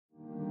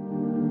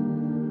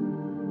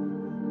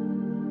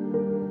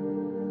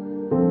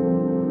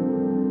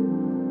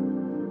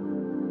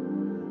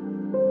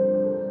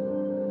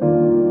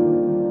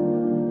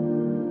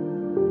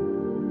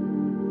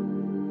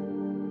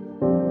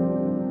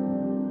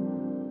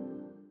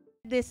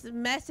this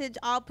message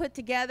all put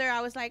together.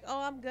 I was like,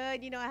 oh, I'm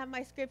good. I have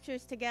my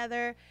scriptures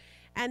together.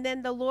 And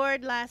then the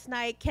Lord last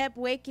night kept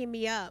waking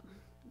me up,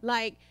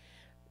 like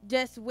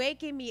just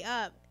waking me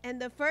up.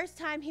 And the first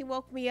time he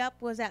woke me up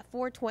was at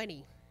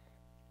 4:20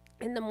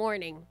 in the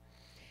morning.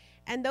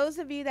 And those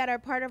of you that are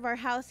part of our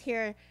house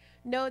here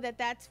know that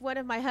that's one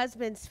of my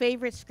husband's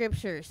favorite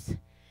scriptures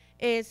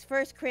is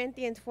 1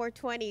 Corinthians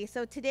 4:20.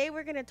 So today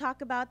we're going to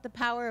talk about the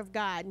power of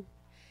God.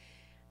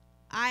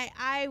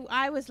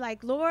 I was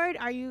like, Lord,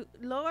 are you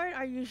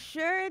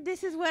sure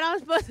this is what I'm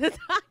supposed to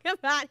talk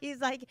about?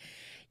 He's like,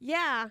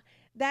 yeah,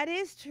 that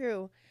is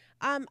true.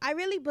 I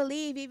really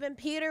believe even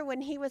Peter, when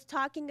he was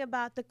talking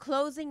about the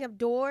closing of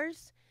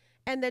doors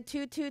and the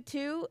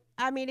 222,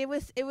 I mean, it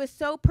was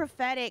so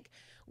prophetic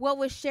what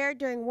was shared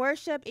during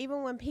worship,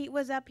 even when Pete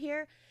was up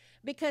here,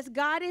 because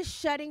God is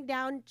shutting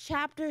down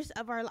chapters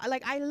of our life.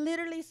 Like I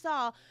literally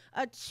saw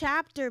a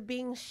chapter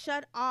being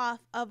shut off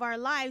of our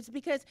lives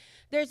because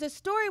there's a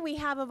story we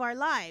have of our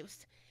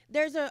lives.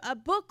 There's a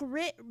book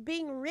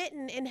being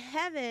written in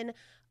heaven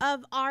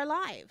of our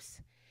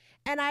lives.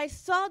 And I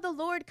saw the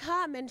Lord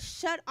come and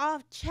shut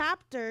off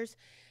chapters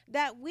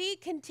that we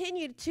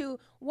continued to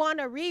want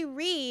to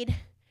reread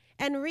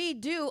and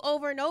redo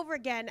over and over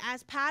again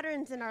as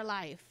patterns in our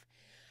life.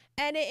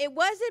 And it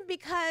wasn't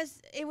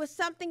because it was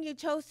something you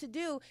chose to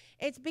do.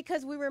 It's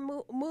because we were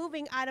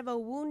moving out of a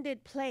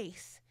wounded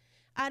place,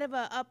 out of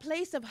a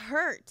place of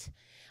hurt,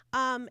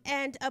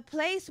 and a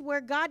place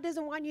where God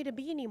doesn't want you to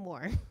be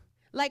anymore.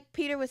 Like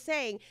Peter was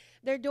saying,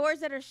 there are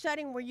doors that are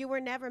shutting where you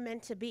were never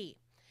meant to be.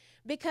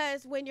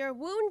 Because when you're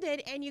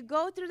wounded and you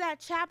go through that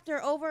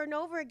chapter over and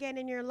over again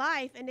in your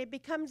life and it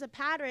becomes a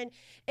pattern,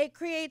 it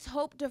creates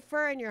hope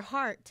defer in your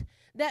heart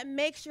that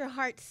makes your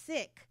heart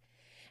sick.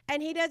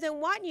 And he doesn't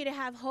want you to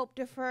have hope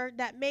defer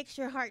that makes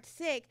your heart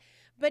sick,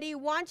 but he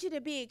wants you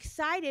to be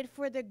excited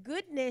for the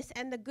goodness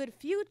and the good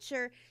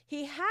future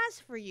he has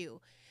for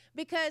you.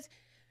 Because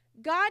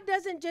God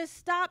doesn't just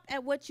stop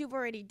at what you've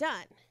already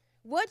done.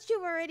 What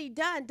you've already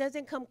done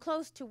doesn't come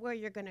close to where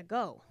you're going to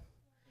go.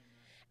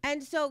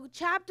 And so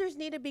chapters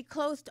need to be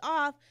closed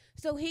off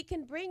so he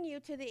can bring you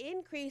to the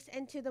increase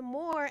and to the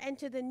more and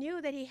to the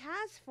new that he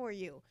has for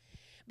you.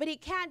 But he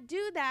can't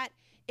do that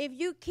if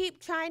you keep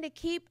trying to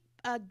keep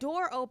a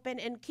door open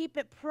and keep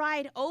it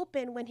pried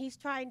open when he's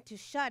trying to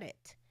shut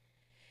it.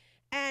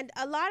 And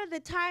a lot of the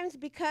times,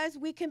 because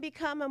we can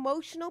become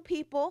emotional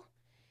people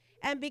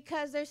and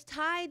because there's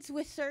tides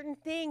with certain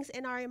things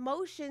in our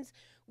emotions,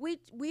 we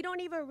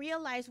don't even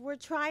realize we're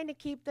trying to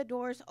keep the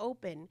doors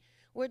open.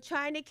 We're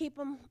trying to keep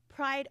them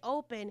pried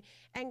open.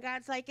 And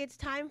God's like, it's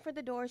time for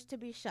the doors to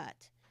be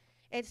shut.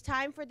 It's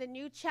time for the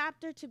new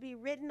chapter to be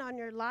written on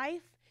your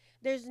life.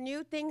 There's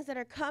new things that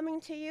are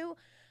coming to you.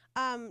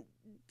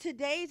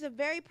 Today's a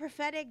very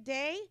prophetic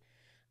day.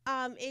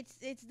 It's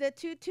the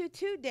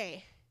 222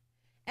 day,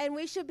 and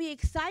we should be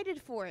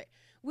excited for it.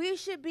 We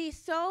should be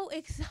so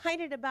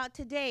excited about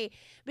today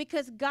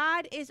because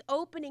God is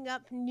opening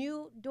up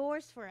new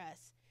doors for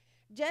us.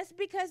 Just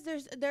because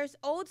there's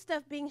old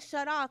stuff being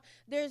shut off,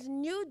 there's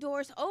new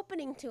doors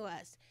opening to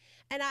us.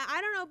 And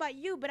I don't know about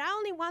you, but I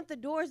only want the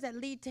doors that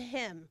lead to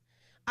him.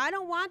 I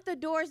don't want the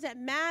doors that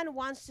man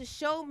wants to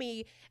show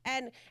me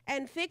and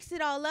fix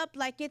it all up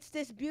like it's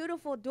this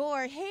beautiful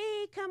door.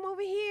 Hey, come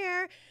over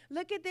here.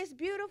 Look at this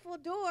beautiful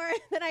door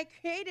that I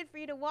created for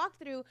you to walk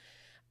through.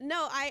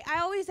 No,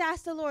 I always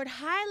ask the Lord,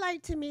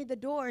 highlight to me the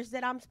doors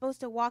that I'm supposed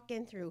to walk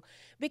in through.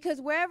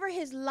 Because wherever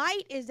his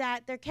light is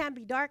at, there can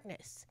be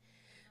darkness.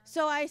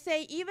 So I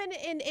say, even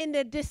in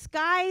the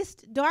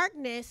disguised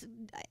darkness,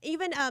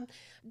 even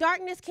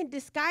darkness can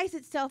disguise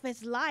itself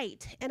as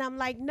light. And I'm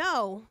like,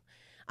 no.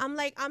 I'm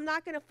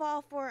not going to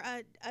fall for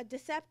a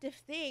deceptive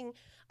thing.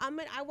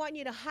 I want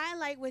you to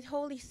highlight with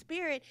Holy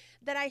Spirit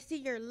that I see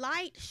your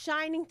light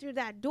shining through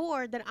that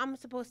door that I'm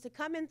supposed to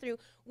come in through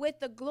with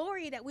the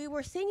glory that we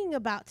were singing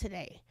about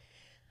today.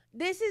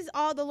 This is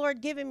all the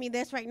Lord giving me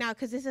this right now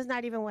because this is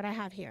not even what I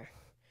have here.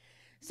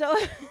 So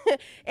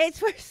it's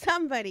for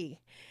somebody.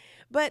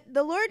 But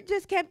the Lord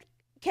just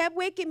kept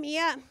waking me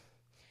up.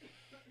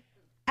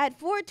 At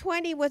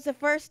 4:20 was the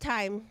first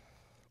time.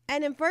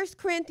 And in 1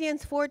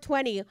 Corinthians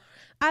 4:20,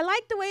 I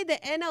like the way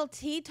the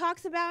NLT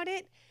talks about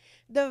it,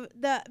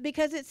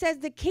 because it says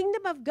the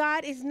kingdom of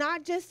God is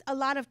not just a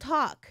lot of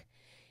talk.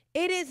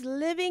 It is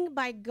living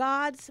by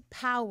God's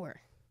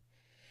power.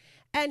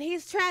 And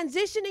he's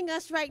transitioning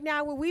us right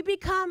now where we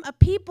become a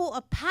people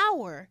of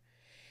power.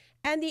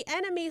 And the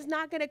enemy is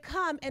not going to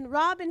come and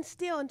rob and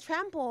steal and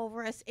trample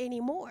over us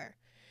anymore.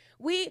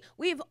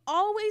 We've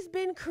always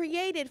been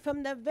created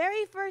from the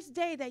very first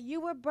day that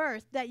you were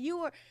birthed, that you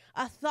were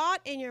a thought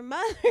in your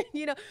mother,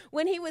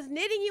 when he was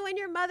knitting you in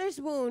your mother's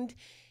womb,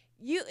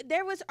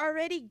 there was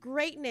already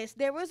greatness.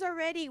 There was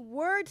already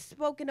words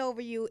spoken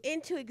over you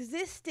into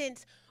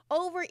existence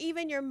over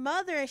even your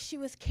mother as she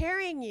was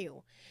carrying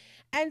you.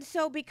 And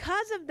so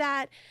because of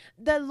that,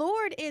 the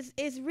Lord is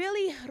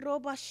really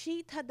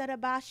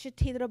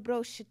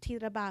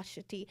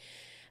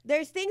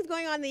there's things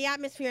going on in the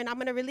atmosphere, and I'm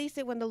going to release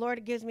it when the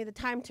Lord gives me the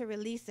time to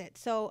release it.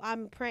 So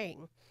I'm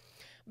praying.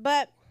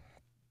 But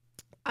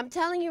I'm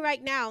telling you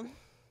right now,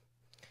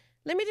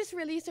 let me just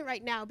release it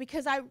right now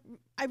because I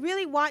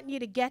really want you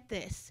to get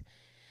this.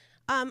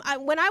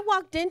 When I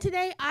walked in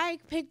today, I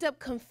picked up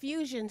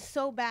confusion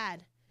so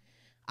bad.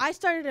 I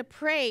started to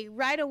pray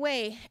right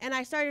away, and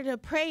I started to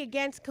pray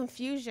against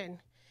confusion.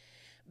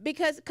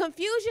 Because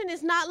confusion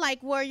is not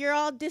like where you're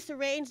all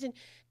disarranged, and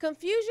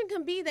confusion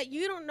can be that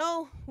you don't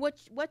know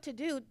what to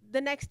do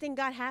the next thing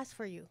God has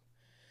for you.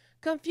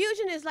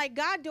 Confusion is like,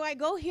 God, do I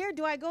go here?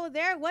 Do I go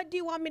there? What do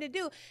you want me to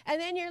do?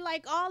 And then you're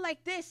like all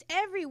like this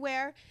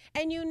everywhere,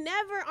 and you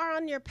never are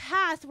on your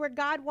path where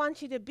God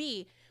wants you to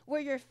be,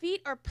 where your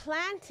feet are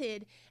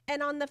planted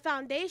and on the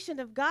foundation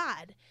of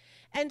God.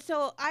 And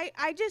so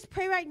I just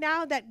pray right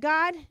now that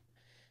God,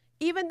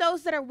 even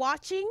those that are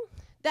watching,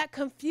 that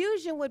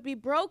confusion would be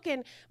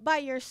broken by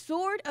your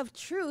sword of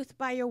truth,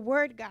 by your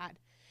word, God.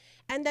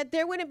 And that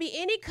there wouldn't be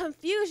any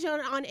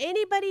confusion on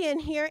anybody in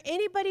here,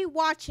 anybody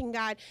watching,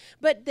 God.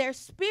 But their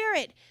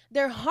spirit,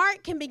 their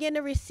heart can begin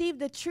to receive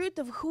the truth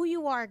of who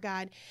you are,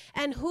 God,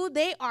 and who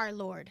they are,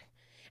 Lord.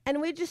 And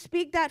we just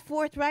speak that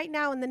forth right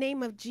now in the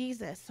name of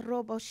Jesus. We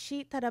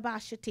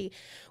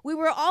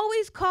were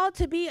always called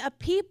to be a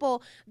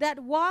people that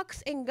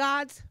walks in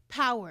God's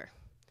power.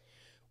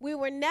 We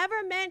were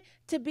never meant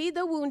to be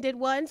the wounded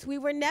ones. We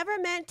were never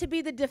meant to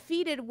be the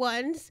defeated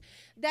ones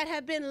that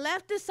have been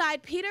left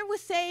aside. Peter was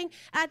saying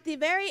at the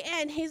very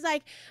end, he's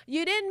like,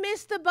 you didn't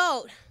miss the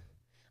boat.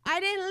 I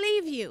didn't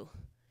leave you.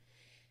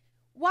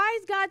 Why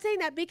is God saying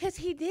that? Because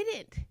he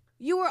didn't.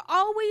 You were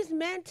always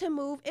meant to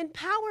move in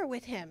power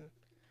with him.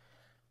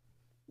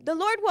 The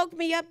Lord woke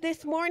me up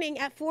this morning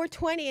at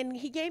 4:20, and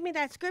he gave me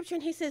that scripture,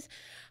 and he says,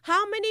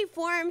 how many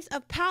forms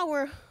of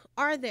power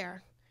are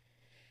there?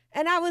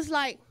 And I was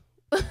like,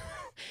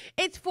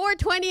 it's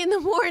 4:20 in the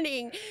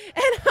morning,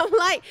 and I'm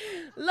like,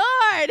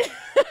 Lord,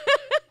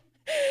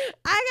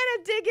 I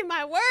gotta dig in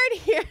my word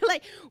here.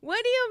 Like,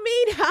 what do you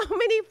mean? How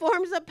many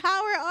forms of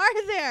power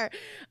are there?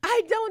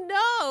 I don't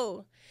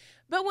know.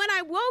 But when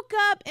I woke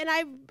up and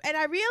I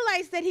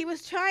realized that he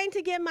was trying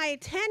to get my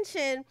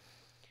attention,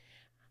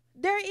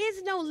 there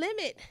is no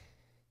limit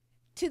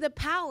to the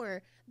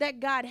power that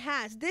God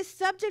has. This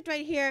subject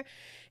right here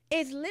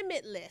is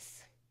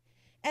limitless.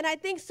 And I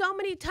think so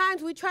many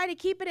times we try to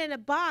keep it in a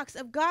box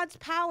of God's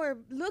power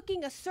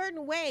looking a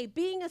certain way,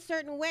 being a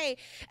certain way.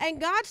 And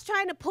God's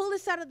trying to pull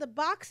us out of the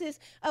boxes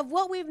of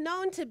what we've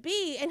known to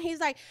be. And he's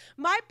like,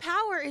 my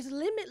power is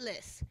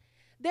limitless.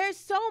 There's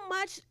so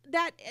much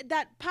that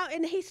power.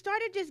 And he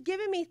started just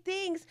giving me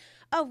things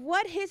of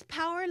what his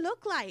power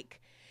looked like.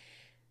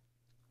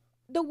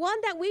 The one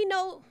that we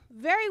know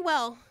very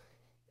well,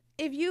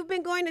 if you've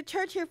been going to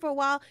church here for a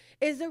while,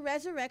 is the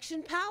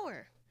resurrection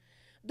power.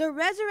 The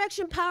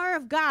resurrection power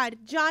of God,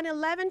 John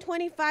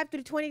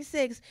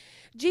 11:25-26,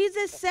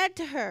 Jesus said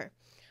to her,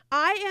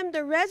 I am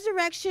the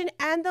resurrection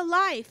and the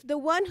life. The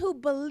one who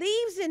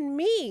believes in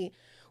me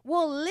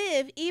will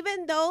live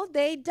even though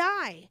they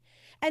die.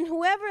 And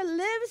whoever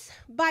lives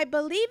by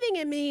believing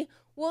in me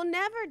will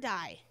never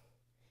die.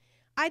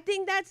 I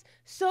think that's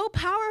so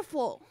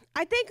powerful.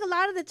 I think a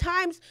lot of the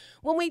times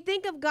when we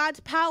think of God's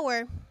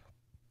power,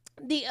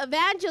 the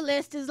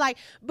evangelist is like,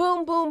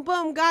 boom, boom,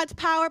 boom, God's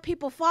power,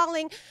 people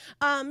falling,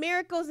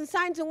 miracles and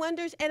signs and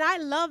wonders. And I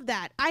love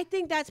that. I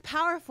think that's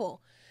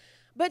powerful.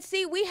 But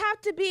see, we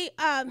have to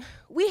become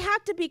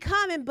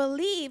and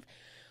believe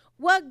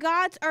what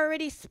God's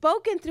already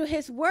spoken through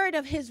his word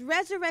of his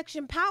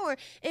resurrection power.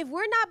 If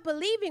we're not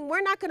believing,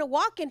 we're not going to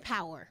walk in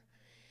power.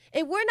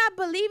 If we're not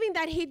believing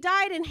that he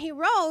died and he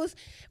rose,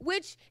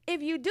 which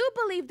if you do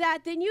believe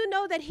that, then you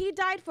know that he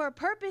died for a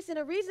purpose and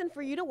a reason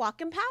for you to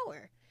walk in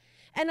power.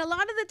 And a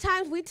lot of the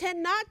times we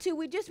tend not to.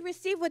 We just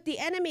receive what the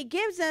enemy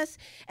gives us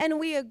and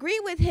we agree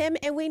with him,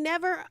 and we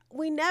never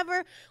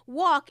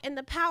walk in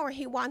the power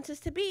he wants us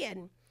to be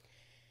in.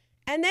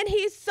 And then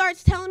he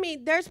starts telling me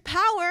there's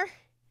power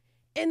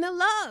in the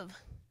love.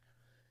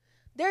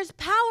 There's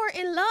power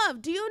in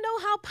love. Do you know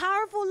how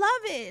powerful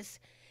love is?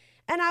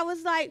 And I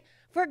was like,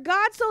 for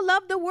God so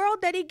loved the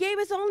world that he gave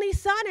his only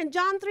son in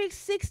John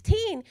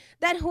 3:16,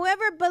 that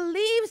whoever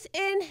believes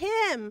in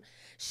him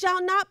shall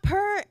not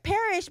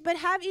perish but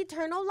have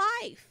eternal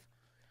life.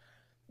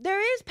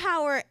 There is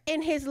power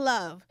in his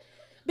love.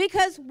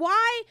 Because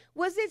why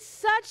was it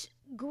such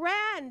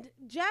grand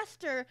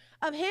gesture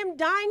of him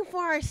dying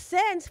for our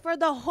sins for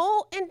the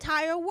whole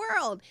entire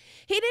world?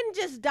 He didn't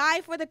just die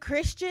for the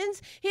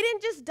Christians. He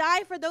didn't just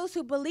die for those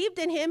who believed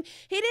in him.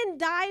 He didn't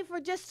die for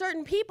just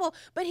certain people,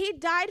 but he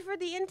died for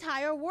the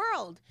entire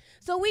world.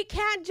 So we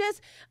can't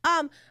just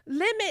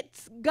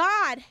limit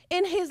God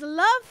in his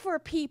love for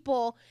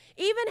people,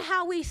 even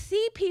how we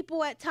see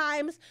people at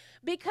times,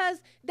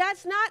 because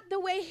that's not the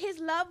way his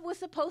love was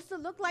supposed to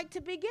look like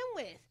to begin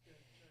with.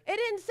 It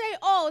didn't say,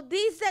 oh,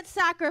 these that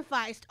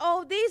sacrificed.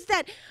 Oh, these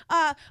that,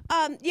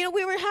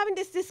 we were having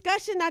this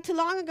discussion not too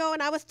long ago,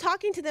 and I was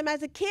talking to them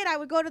as a kid. I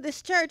would go to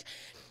this church,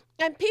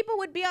 And people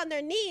would be on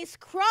their knees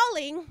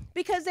crawling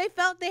because they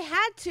felt they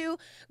had to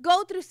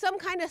go through some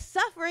kind of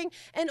suffering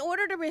in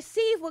order to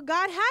receive what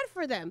God had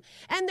for them.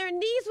 And their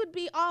knees would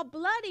be all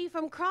bloody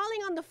from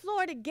crawling on the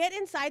floor to get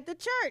inside the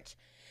church.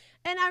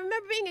 And I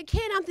remember being a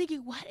kid, I'm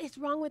thinking, what is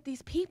wrong with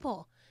these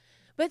people?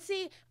 But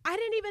see, I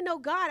didn't even know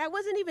God. I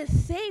wasn't even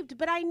saved,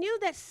 but I knew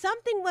that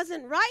something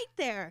wasn't right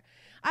there.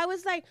 I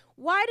was like,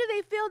 why do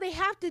they feel they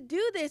have to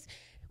do this?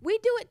 We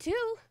do it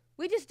too.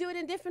 We just do it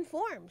in different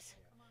forms.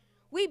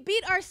 We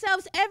beat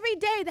ourselves every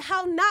day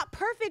how not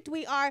perfect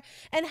we are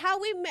and how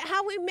we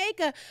make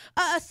a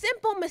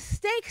simple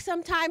mistake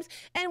sometimes,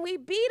 and we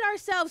beat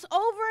ourselves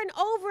over and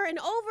over and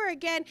over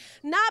again,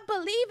 not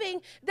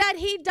believing that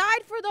he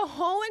died for the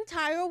whole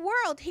entire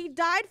world. He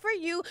died for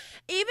you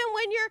even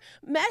when you're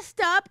messed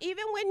up,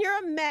 even when you're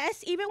a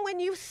mess, even when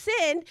you've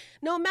sinned,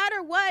 no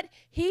matter what,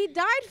 he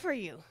died for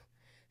you.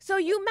 So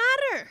you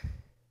matter.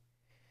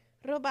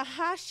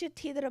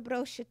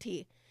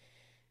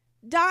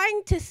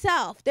 Dying to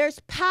self.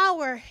 There's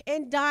power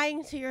in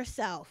dying to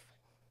yourself.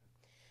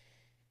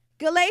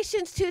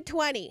 Galatians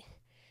 2:20.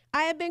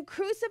 I have been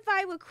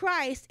crucified with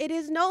Christ. It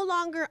is no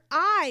longer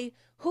I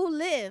who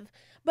live,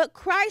 but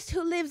Christ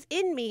who lives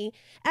in me.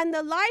 And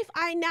the life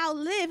I now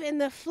live in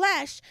the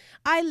flesh,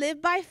 I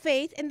live by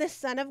faith in the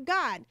Son of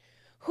God,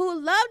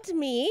 who loved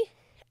me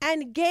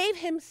and gave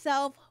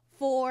himself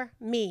for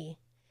me.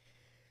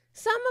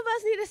 Some of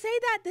us need to say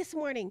that this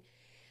morning.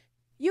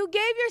 You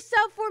gave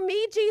yourself for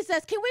me,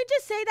 Jesus. Can we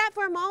just say that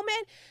for a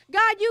moment?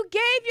 God, you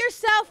gave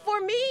yourself for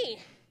me.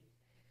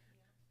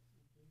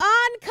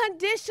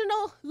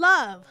 Unconditional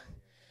love.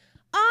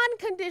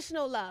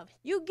 Unconditional love.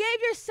 You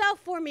gave yourself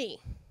for me.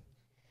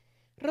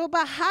 You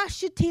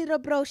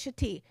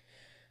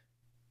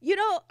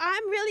know,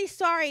 I'm really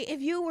sorry if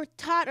you were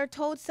taught or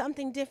told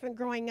something different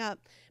growing up,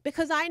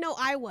 because I know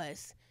I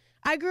was.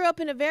 I grew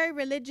up in a very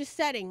religious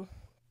setting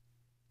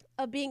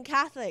of being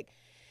Catholic.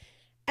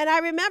 And I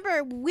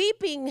remember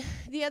weeping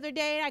the other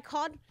day. I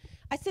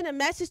sent a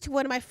message to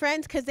one of my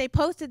friends because they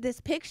posted this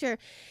picture.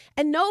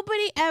 And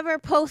nobody ever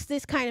posts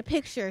this kind of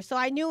picture. So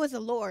I knew it was the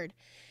Lord.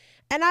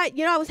 And I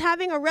was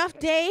having a rough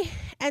day.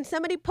 And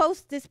somebody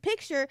posted this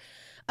picture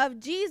of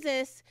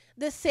Jesus,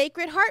 the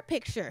Sacred Heart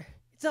picture.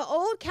 It's an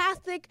old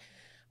Catholic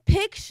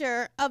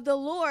picture of the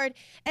Lord.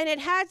 And it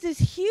has this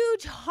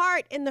huge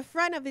heart in the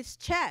front of his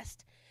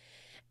chest.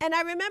 And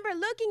I remember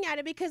looking at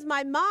it because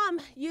my mom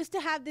used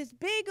to have this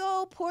big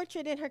old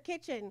portrait in her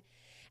kitchen,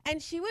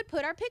 and she would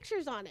put our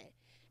pictures on it.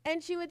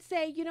 And she would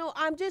say,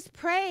 I'm just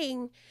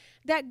praying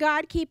that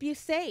God keep you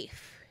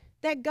safe,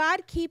 that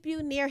God keep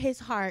you near his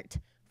heart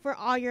for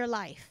all your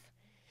life.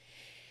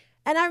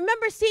 And I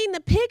remember seeing the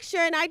picture,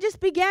 and I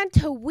just began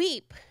to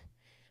weep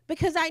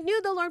because I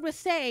knew the Lord was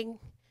saying,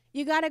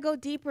 you got to go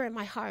deeper in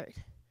my heart.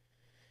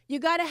 You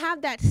got to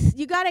have that.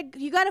 You got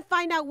to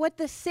find out what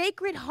the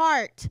Sacred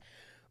Heart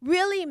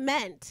really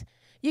meant.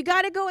 You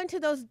got to go into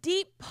those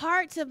deep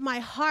parts of my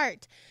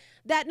heart,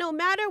 that no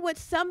matter what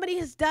somebody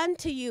has done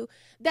to you,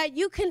 that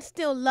you can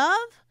still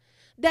love,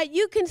 that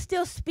you can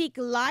still speak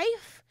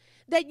life,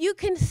 that you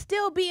can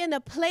still be in a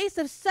place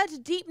of such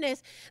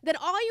deepness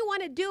that all you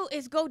want to do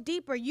is go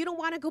deeper. You don't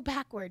want to go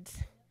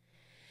backwards.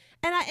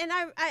 And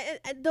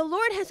the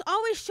Lord has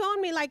always shown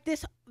me like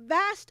this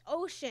vast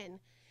ocean.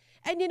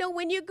 And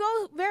when you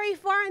go very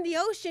far in the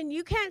ocean,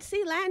 you can't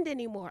see land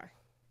anymore.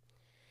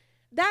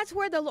 That's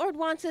where the Lord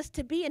wants us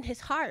to be in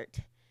his heart.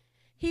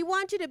 He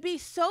wants you to be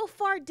so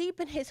far deep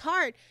in his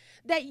heart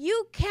that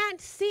you can't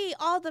see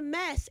all the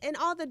mess and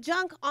all the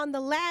junk on the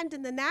land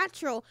and the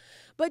natural,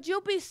 but you'll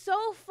be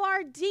so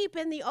far deep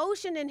in the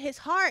ocean in his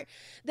heart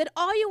that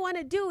all you want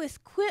to do is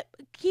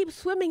keep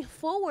swimming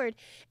forward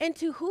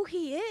into who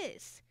he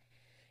is.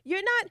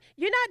 You're not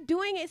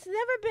doing it. It's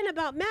never been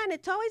about man.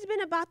 It's always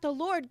been about the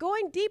Lord.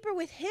 Going deeper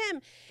with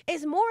him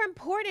is more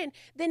important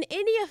than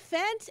any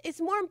offense. It's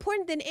more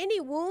important than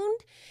any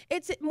wound.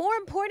 It's more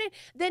important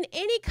than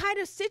any kind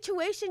of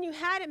situation you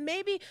had in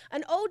maybe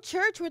an old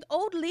church with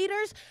old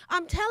leaders.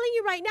 I'm telling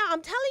you right now,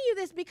 I'm telling you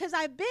this because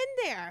I've been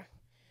there.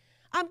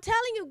 I'm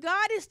telling you,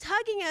 God is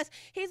tugging us.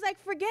 He's like,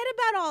 forget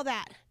about all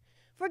that.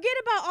 Forget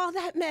about all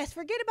that mess.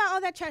 Forget about all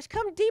that trash.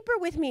 Come deeper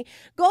with me.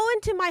 Go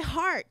into my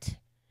heart.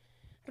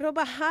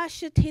 Romans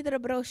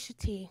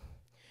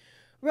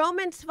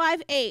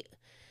 5:8.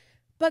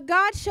 But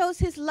God shows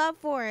his love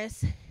for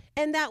us,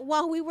 and that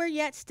while we were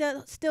yet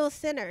still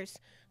sinners,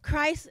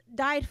 Christ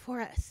died for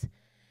us.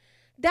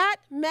 That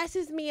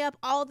messes me up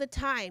all the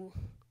time,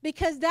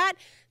 because that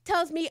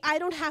tells me I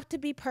don't have to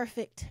be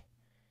perfect.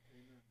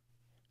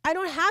 I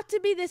don't have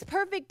to be this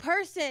perfect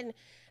person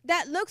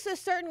that looks a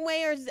certain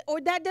way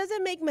or that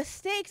doesn't make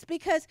mistakes,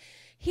 because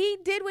he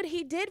did what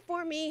he did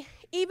for me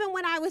even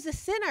when I was a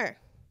sinner.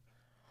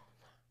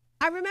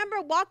 I remember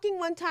walking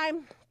one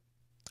time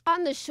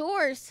on the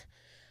shores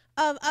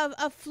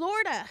of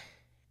Florida,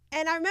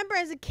 and I remember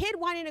as a kid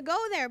wanting to go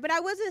there, but I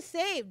wasn't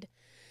saved.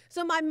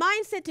 So my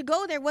mindset to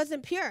go there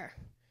wasn't pure.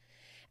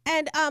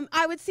 And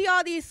I would see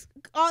all these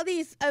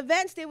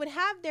events they would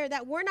have there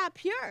that were not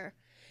pure.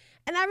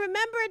 And I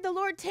remember the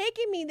Lord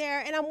taking me there,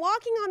 and I'm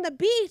walking on the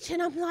beach,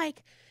 and I'm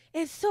like,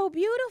 it's so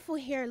beautiful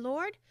here,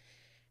 Lord.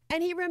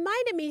 And he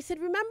reminded me, he said,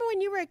 remember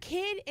when you were a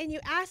kid and you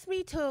asked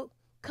me to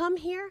come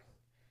here?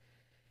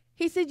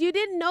 He said, you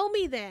didn't know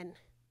me then,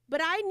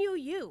 but I knew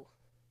you.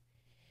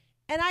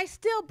 And I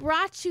still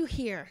brought you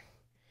here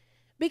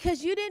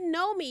because you didn't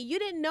know me. You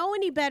didn't know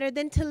any better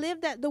than to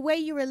live the way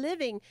you were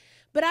living.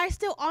 But I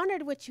still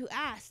honored what you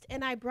asked,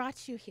 and I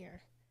brought you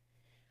here.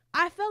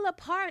 I fell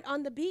apart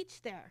on the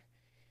beach there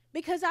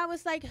because I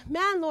was like,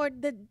 man,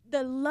 Lord,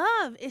 the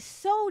love is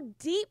so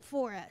deep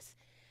for us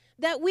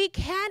that we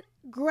can't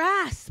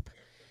grasp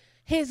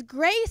his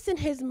grace and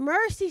his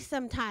mercy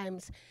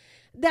sometimes,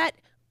 that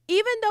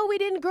even though we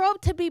didn't grow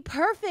up to be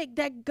perfect,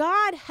 that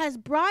God has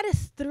brought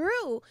us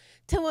through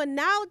to a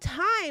now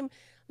time,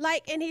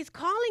 and he's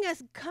calling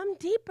us, come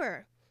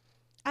deeper.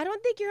 I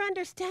don't think you're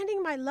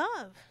understanding my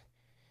love.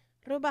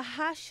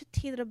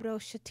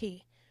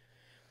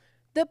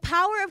 The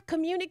power of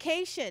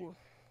communication.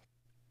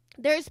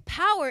 There's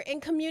power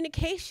in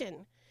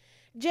communication.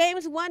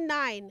 James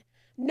 1:9.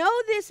 Know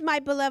this, my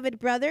beloved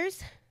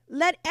brothers.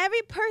 Let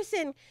every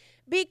person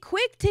be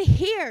quick to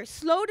hear,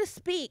 slow to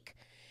speak,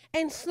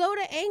 and slow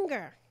to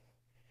anger.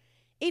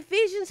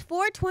 Ephesians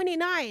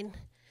 4:29.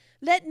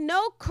 Let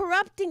no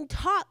corrupting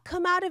talk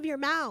come out of your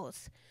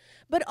mouths,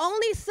 but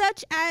only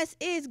such as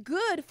is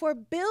good for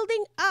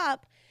building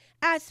up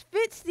as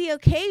fits the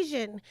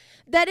occasion,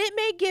 that it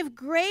may give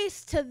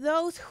grace to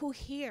those who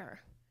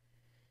hear.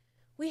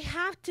 We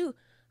have to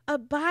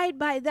abide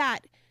by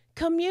that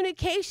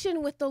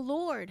communication with the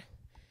Lord.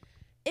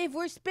 If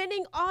we're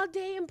spending all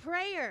day in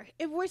prayer,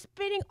 if we're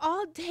spending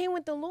all day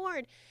with the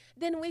Lord,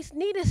 then we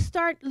need to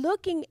start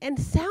looking and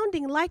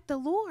sounding like the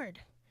Lord.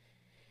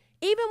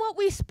 Even what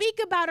we speak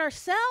about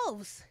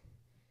ourselves.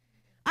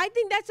 I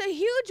think that's a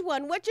huge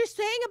one. What you're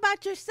saying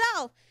about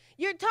yourself,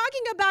 you're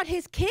talking about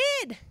his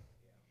kid.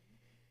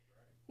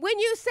 When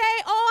you say,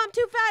 oh, I'm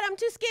too fat, I'm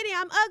too skinny,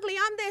 I'm ugly,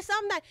 I'm this,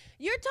 I'm that,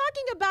 you're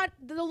talking about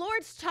the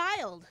Lord's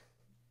child.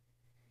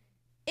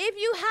 If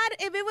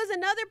it was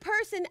another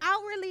person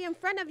outwardly in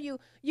front of you,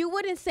 you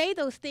wouldn't say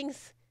those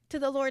things to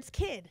the Lord's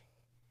kid.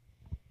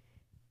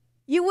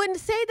 You wouldn't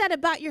say that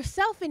about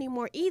yourself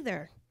anymore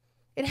either.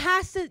 You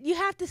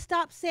have to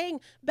stop saying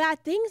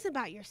bad things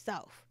about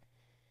yourself.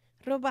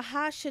 You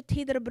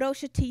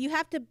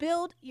have to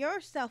build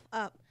yourself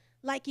up,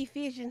 like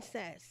Ephesians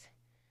says.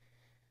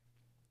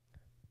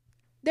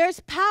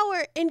 There's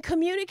power in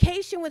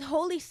communication with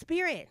Holy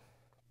Spirit.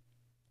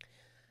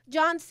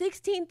 John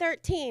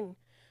 16:13.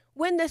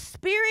 When the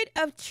Spirit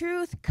of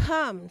truth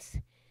comes,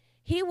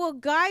 he will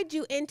guide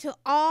you into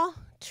all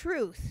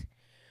truth.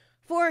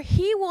 For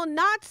he will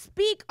not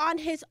speak on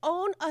his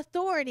own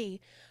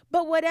authority,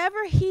 but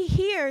whatever he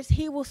hears,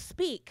 he will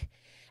speak,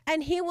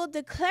 and he will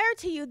declare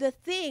to you the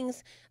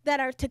things that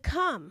are to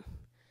come.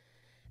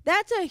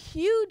 That's a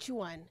huge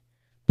one.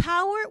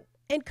 Power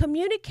and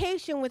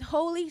communication with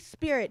Holy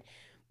Spirit.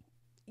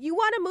 You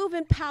want to move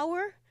in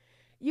power?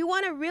 You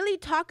want to really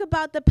talk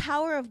about the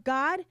power of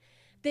God?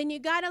 Then you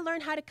got to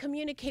learn how to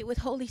communicate with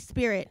Holy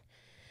Spirit.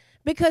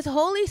 Because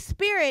Holy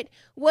Spirit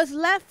was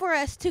left for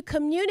us to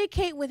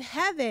communicate with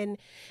heaven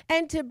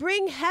and to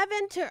bring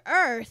heaven to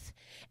earth.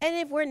 And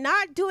if we're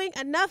not doing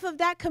enough of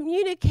that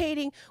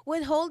communicating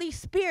with Holy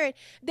Spirit,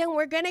 then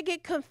we're going to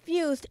get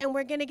confused and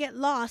we're going to get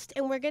lost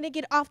and we're going to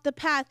get off the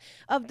path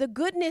of the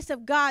goodness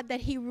of God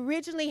that he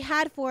originally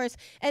had for us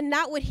and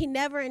not what he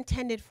never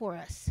intended for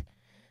us.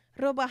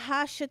 The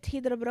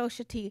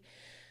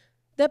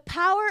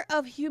power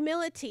of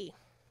humility.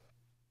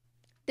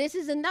 This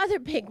is another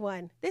big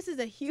one. This is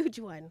a huge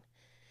one.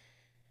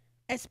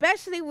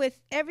 Especially with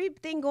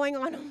everything going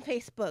on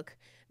Facebook.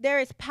 There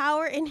is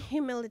power in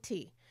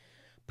humility.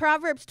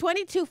 Proverbs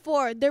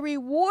 22:4. The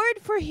reward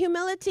for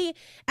humility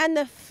and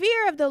the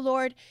fear of the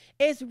Lord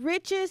is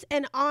riches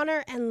and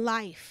honor and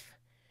life.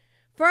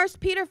 1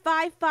 Peter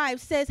 5:5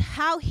 says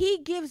how he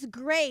gives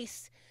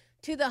grace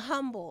to the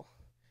humble.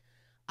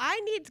 I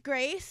need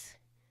grace.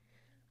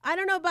 I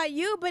don't know about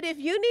you, but if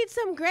you need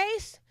some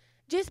grace,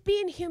 just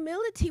be in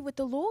humility with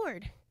the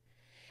Lord.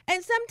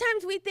 And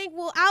sometimes we think,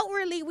 well,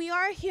 outwardly we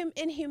are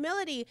in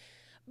humility,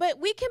 but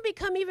we can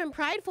become even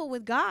prideful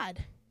with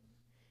God.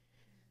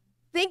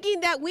 Thinking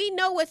that we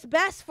know what's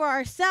best for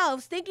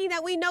ourselves, thinking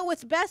that we know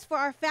what's best for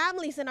our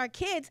families and our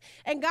kids,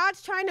 and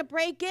God's trying to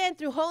break in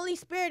through Holy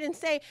Spirit and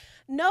say,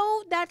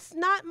 no, that's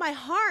not my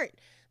heart.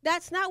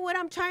 That's not what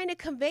I'm trying to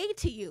convey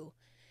to you.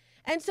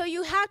 And so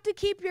you have to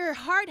keep your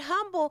heart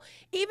humble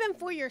even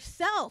for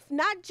yourself,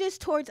 not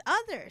just towards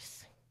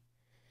others.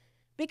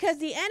 Because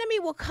the enemy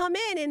will come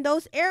in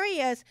those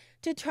areas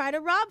to try to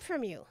rob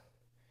from you.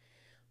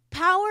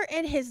 Power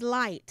in his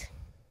light.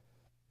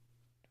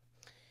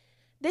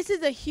 This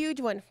is a huge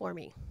one for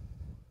me.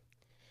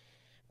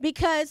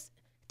 Because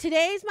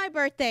today is my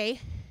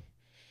birthday,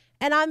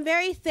 and I'm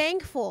very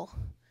thankful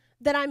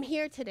that I'm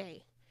here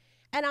today.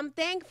 And I'm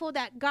thankful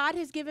that God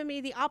has given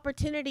me the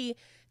opportunity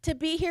to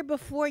be here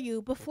before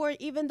you, before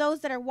even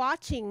those that are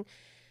watching,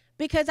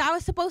 because I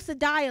was supposed to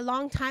die a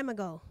long time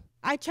ago.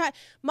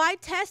 My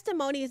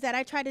testimony is that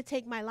I tried to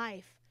take my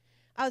life.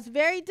 I was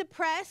very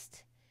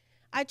depressed.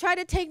 I tried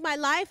to take my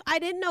life. I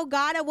didn't know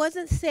God. I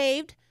wasn't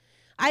saved.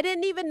 I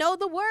didn't even know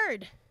the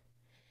word.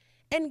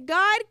 And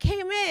God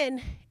came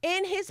in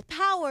his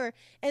power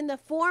in the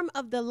form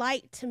of the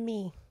light to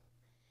me.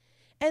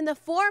 In the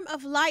form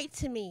of light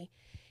to me.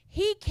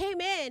 He came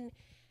in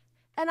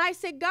and I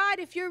said, God,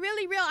 if you're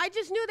really real, I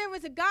just knew there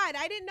was a God.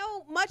 I didn't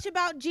know much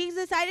about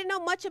Jesus. I didn't know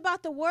much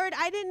about the word.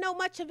 I didn't know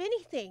much of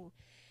anything.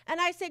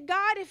 And I said,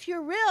 God, if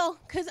you're real,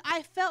 because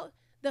I felt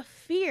the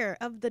fear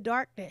of the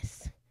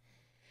darkness.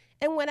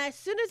 And as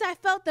soon as I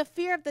felt the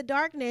fear of the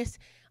darkness,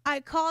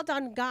 I called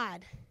on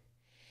God.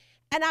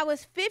 And I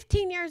was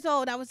 15 years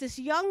old. I was this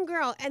young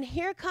girl, and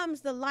here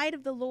comes the light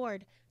of the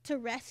Lord to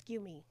rescue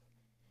me.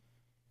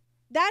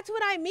 That's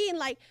what I mean.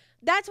 Like,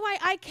 that's why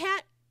I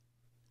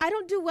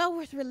don't do well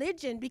with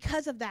religion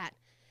because of that.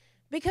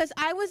 Because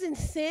I was in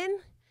sin.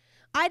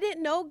 I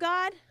didn't know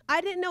God.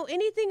 I didn't know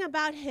anything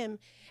about him.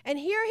 And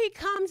here he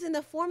comes in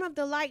the form of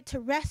the light to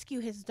rescue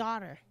his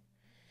daughter.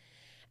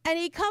 And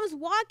he comes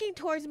walking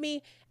towards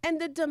me, and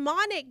the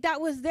demonic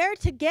that was there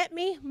to get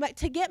me,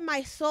 to get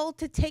my soul,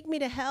 to take me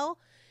to hell,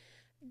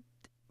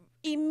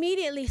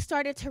 immediately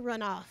started to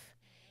run off.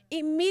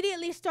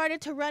 Immediately started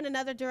to run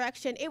another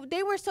direction.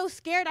 They were so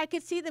scared. I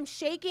could see them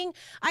shaking.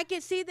 I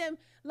could see them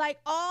like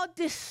all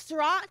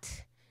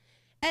distraught.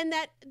 And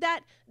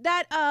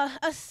that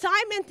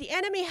assignment the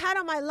enemy had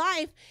on my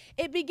life,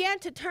 it began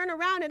to turn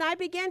around, and I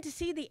began to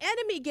see the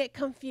enemy get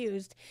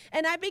confused.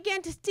 And I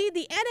began to see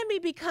the enemy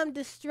become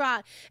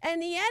distraught.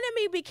 And the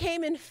enemy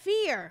became in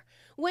fear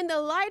when the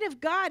light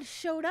of God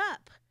showed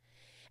up.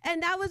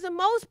 And that was the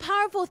most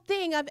powerful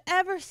thing I've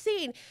ever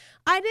seen.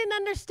 I didn't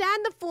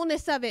understand the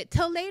fullness of it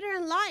till later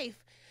in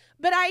life.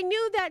 But I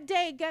knew that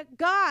day that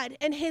God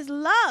and his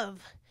love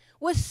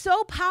was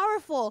so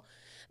powerful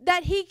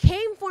that he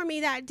came for me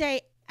that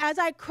day as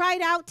I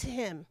cried out to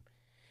him.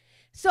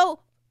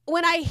 So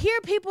when I hear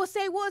people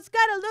say, well, it's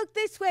got to look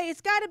this way, it's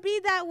got to be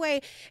that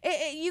way,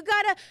 you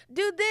got to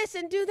do this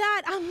and do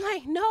that, I'm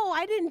like, no,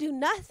 I didn't do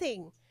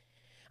nothing.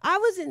 I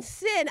was in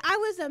sin. I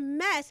was a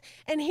mess.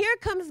 And here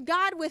comes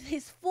God with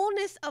his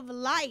fullness of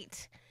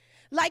light,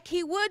 like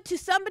he would to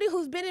somebody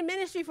who's been in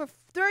ministry for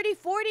 30,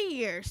 40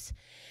 years.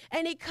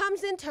 And he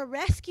comes in to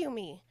rescue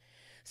me.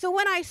 So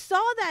when I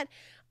saw that,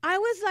 I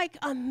was like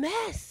a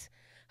mess.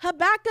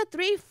 Habakkuk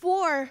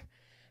 3:4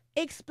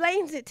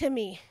 explains it to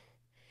me.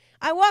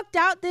 I walked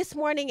out this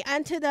morning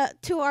and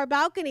to our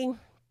balcony,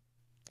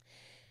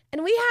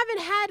 and we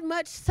haven't had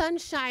much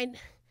sunshine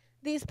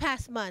these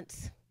past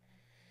months.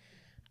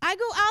 I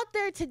go out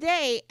there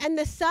today, and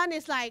the sun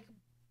is like,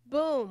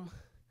 boom.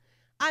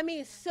 I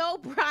mean, so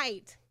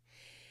bright.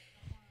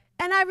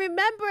 And I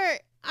remember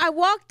I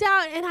walked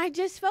out, and I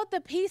just felt the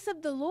peace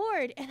of the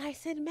Lord. And I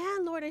said,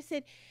 man, Lord, I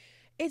said,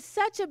 it's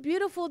such a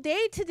beautiful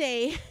day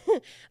today,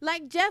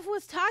 like Jeff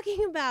was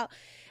talking about.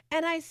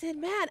 And I said,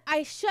 man,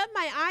 I shut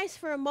my eyes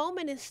for a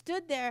moment and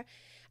stood there.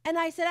 And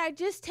I said, I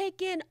just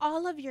take in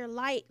all of your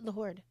light,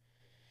 Lord.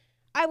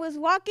 I was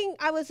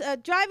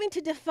driving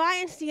to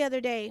Defiance the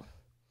other day.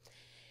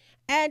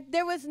 And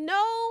there was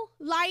no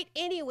light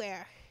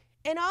anywhere.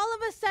 And all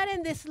of a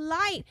sudden, this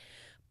light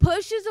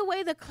pushes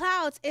away the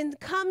clouds and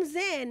comes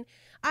in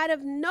out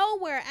of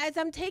nowhere as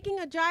I'm taking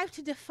a drive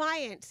to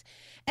Defiance.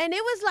 And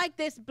it was like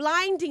this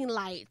blinding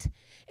light.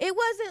 It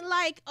wasn't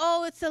like,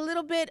 oh, it's a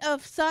little bit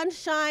of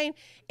sunshine.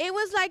 It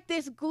was like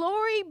this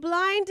glory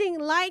blinding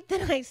light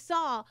that I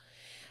saw.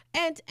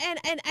 And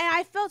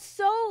I felt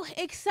so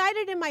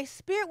excited in my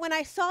spirit when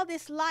I saw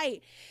this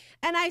light.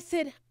 And I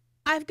said,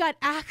 I've got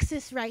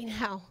access right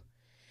now.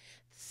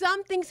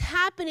 Something's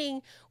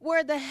happening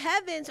where the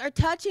heavens are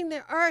touching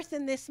the earth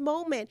in this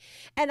moment.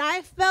 And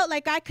I felt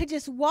like I could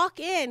just walk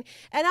in.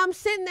 And I'm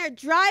sitting there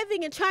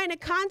driving and trying to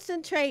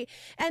concentrate.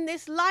 And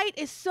this light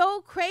is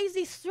so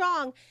crazy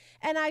strong.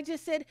 And I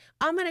just said,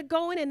 I'm going to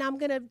go in and I'm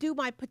going to do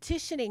my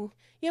petitioning.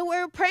 You know,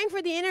 we're praying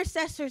for the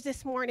intercessors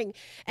this morning.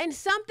 And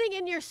something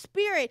in your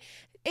spirit,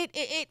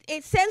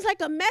 it sends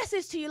like a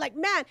message to you. Like,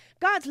 man,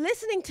 God's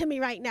listening to me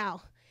right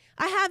now.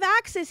 I have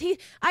access.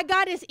 I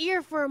got his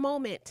ear for a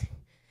moment.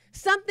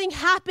 Something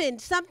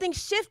happened. Something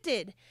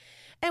shifted.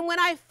 And when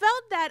I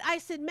felt that, I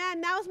said, man,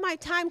 now's my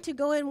time to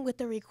go in with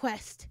the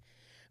request.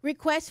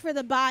 Request for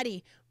the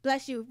body.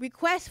 Bless you.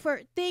 Request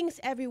for things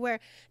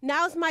everywhere.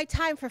 Now's my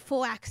time for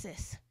full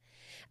access.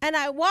 And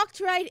I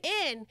walked right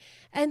in,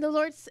 and the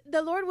Lord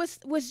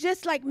was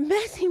just like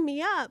messing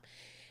me up.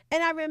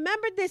 And I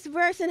remembered this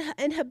verse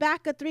in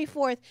Habakkuk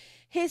 3:4.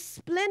 His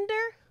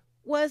splendor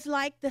was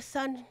like the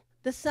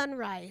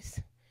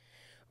sunrise.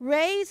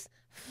 Rays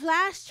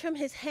flashed from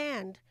his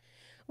hand,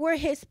 where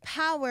his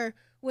power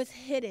was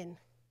hidden.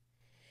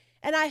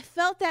 And I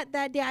felt that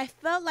day. I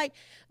felt like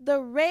the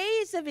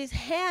rays of his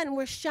hand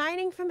were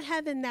shining from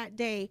heaven that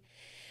day.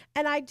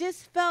 And I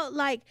just felt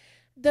like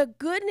the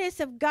goodness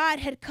of God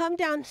had come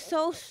down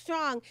so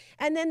strong.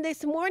 And then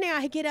this morning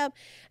I get up,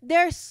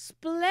 there's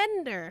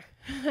splendor.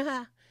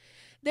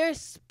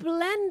 There's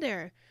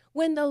splendor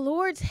when the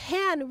Lord's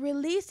hand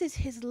releases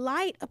his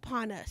light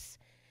upon us.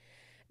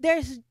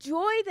 There's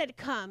joy that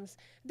comes.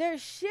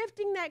 There's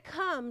shifting that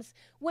comes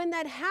when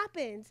that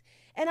happens.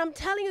 And I'm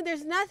telling you,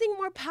 there's nothing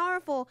more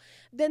powerful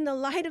than the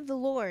light of the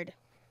Lord.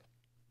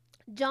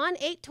 John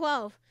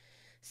 8:12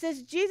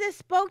 says, Jesus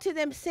spoke to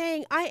them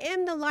saying, I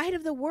am the light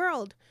of the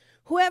world.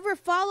 Whoever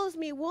follows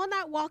me will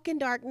not walk in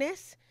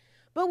darkness,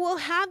 but will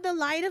have the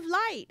light of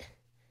light.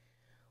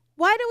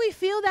 Why do we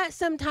feel that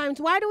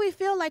sometimes? Why do we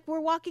feel like we're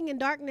walking in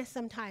darkness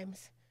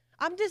sometimes?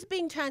 I'm just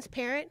being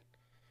transparent.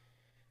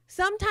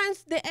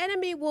 Sometimes the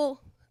enemy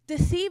will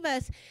deceive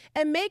us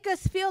and make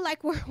us feel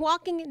like we're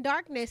walking in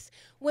darkness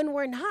when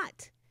we're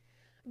not.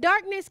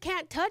 Darkness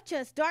can't touch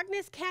us.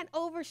 Darkness can't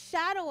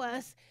overshadow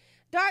us.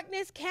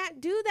 Darkness can't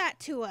do that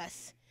to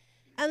us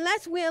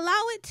unless we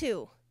allow it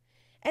to.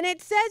 And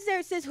it says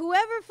there, it says,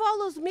 whoever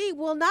follows me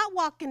will not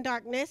walk in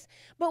darkness,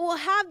 but will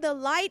have the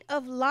light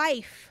of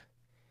life.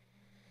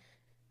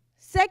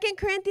 2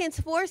 Corinthians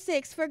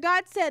 4:6, for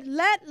God said,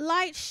 let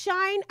light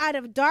shine out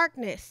of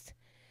darkness,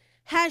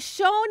 has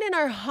shone in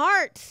our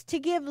hearts to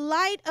give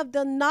light of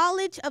the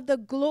knowledge of the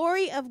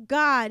glory of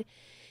God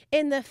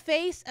in the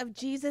face of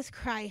Jesus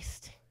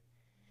Christ.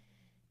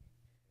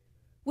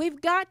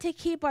 We've got to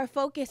keep our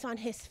focus on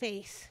his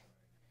face,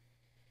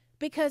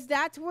 because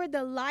that's where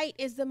the light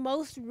is the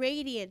most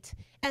radiant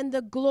and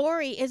the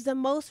glory is the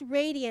most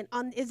radiant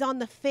is on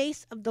the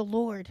face of the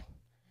Lord.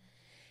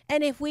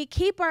 And if we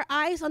keep our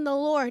eyes on the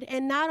Lord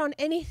and not on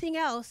anything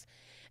else,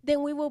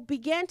 then we will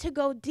begin to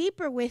go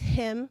deeper with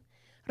him,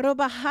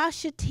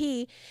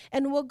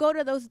 and we'll go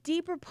to those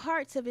deeper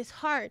parts of his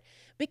heart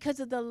because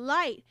of the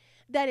light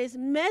that is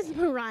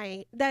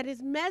mesmerizing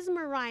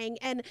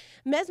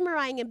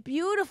and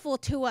beautiful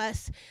to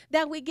us,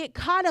 that we get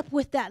caught up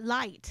with that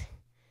light.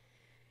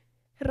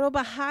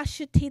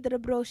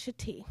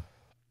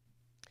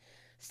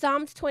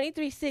 Psalms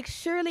 23:6,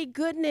 surely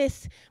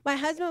goodness. My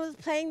husband was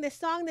playing this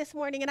song this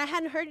morning, and I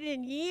hadn't heard it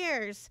in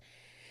years.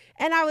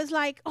 And I was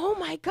like, oh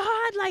my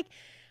God, like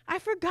I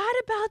forgot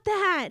about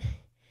that.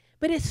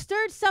 But it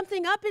stirred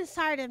something up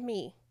inside of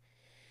me.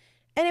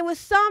 And it was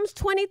Psalms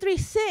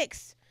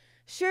 23:6.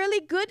 Surely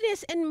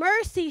goodness and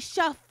mercy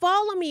shall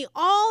follow me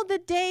all the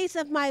days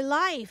of my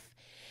life,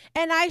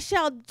 and I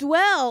shall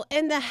dwell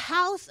in the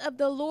house of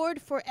the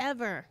Lord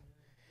forever.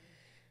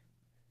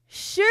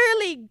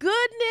 Surely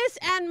goodness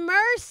and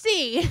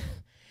mercy.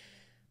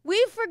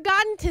 We've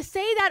forgotten to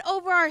say that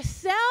over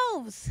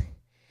ourselves.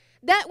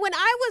 That when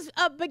I was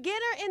a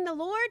beginner in the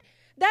Lord,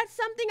 that's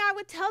something I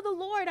would tell the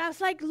Lord. I was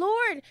like,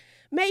 Lord,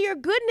 may your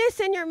goodness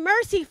and your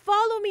mercy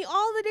follow me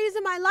all the days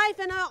of my life,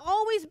 and I'll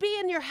always be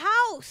in your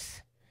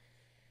house.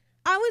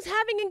 I was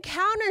having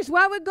encounters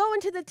where I would go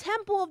into the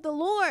temple of the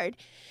Lord,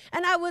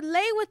 and I would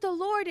lay with the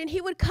Lord, and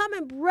he would come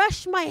and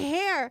brush my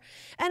hair,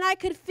 and I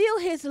could feel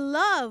his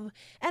love,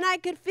 and I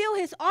could feel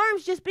his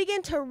arms just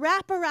begin to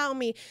wrap around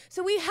me.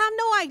 So we have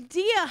no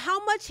idea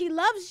how much he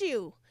loves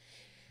you.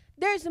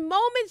 There's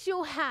moments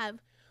you'll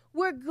have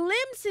where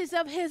glimpses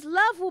of his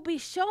love will be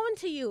shown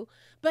to you,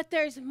 but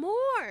there's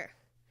more.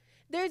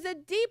 There's a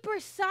deeper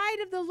side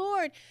of the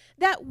Lord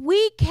that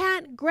we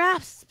can't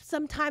grasp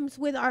sometimes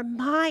with our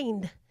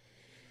mind.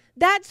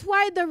 That's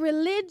why the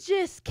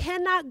religious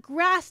cannot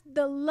grasp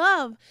the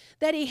love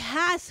that he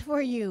has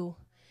for you.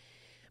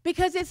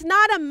 Because it's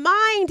not a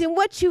mind and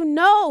what you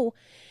know.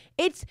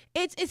 It's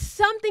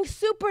something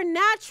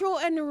supernatural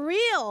and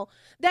real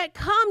that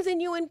comes,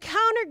 and you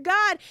encounter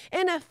God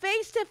in a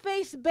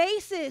face-to-face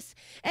basis,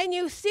 and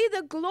you see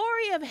the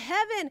glory of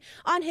heaven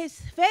on his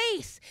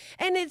face,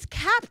 and it's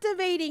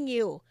captivating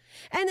you.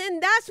 And then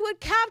that's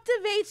what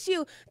captivates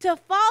you to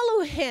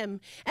follow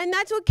him. And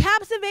that's what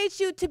captivates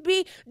you to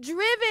be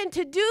driven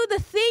to do the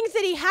things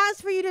that he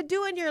has for you to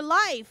do in your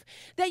life,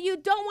 that you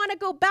don't want to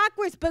go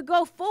backwards but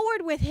go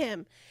forward with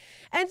him.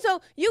 And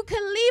so you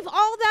can leave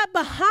all that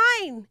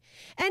behind.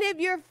 And if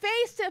you're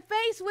face to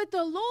face with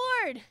the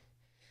Lord,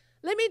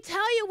 let me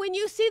tell you, when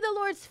you see the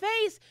Lord's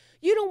face,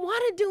 you don't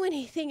want to do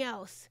anything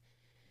else.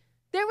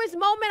 There was a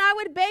moment I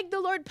would beg the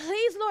Lord,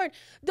 please, Lord,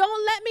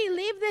 don't let me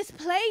leave this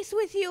place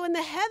with you in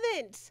the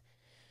heavens.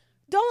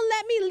 Don't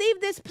let me leave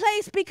this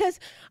place, because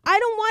I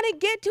don't want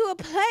to get to a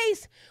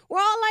place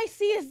where all I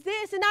see is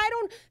this and I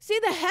don't see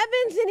the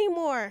heavens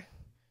anymore.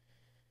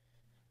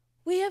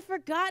 We have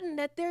forgotten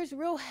that there's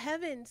real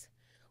heavens.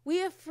 We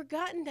have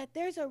forgotten that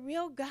there's a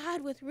real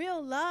God with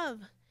real love.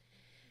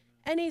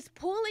 And he's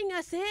pulling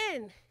us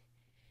in.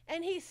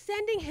 And he's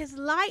sending his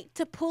light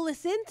to pull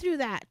us in through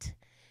that.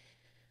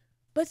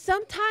 But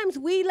sometimes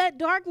we let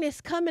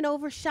darkness come and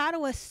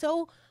overshadow us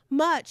so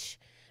much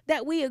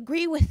that we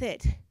agree with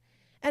it.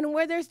 And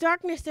where there's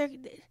darkness,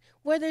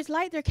 where there's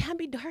light, there can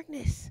be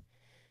darkness.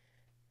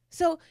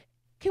 So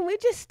can we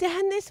just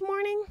stand this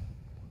morning?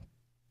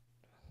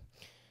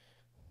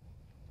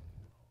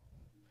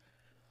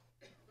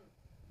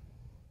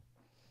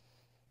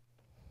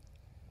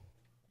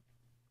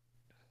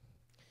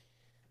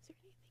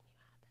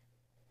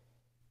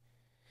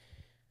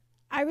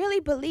 I really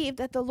believe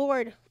that the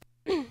Lord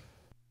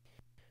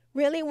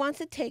really wants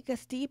to take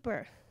us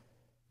deeper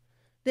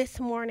this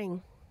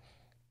morning.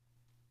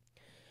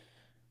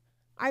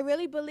 I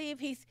really believe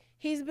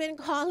He's been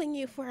calling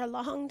you for a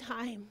long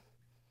time.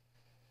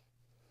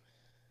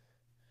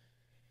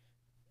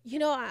 You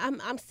know,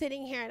 I'm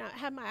sitting here and I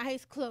have my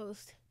eyes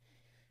closed,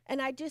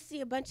 and I just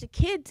see a bunch of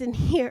kids in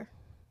here.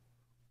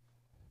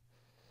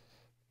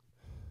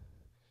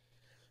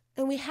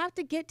 And we have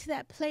to get to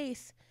that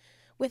place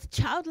with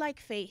childlike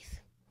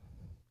faith,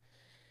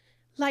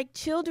 like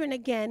children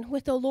again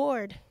with the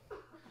Lord.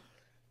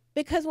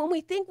 Because when we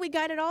think we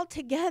got it all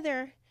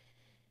together,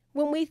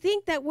 when we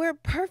think that we're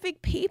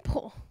perfect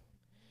people,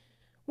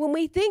 when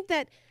we think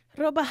that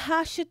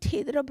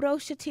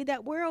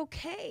that we're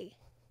okay,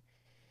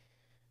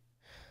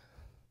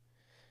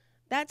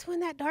 that's when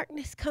that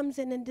darkness comes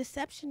in and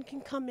deception can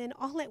come in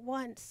all at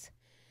once.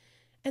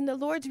 And the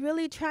Lord's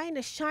really trying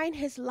to shine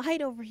his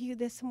light over you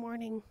this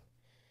morning.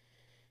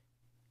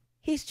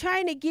 He's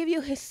trying to give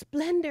you his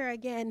splendor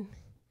again.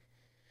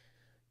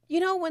 You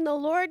know, when the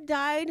Lord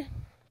died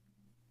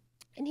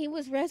and he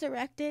was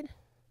resurrected,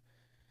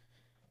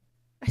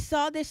 I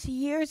saw this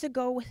years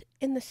ago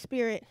in the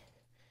spirit.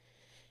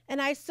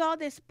 And I saw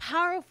this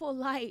powerful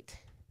light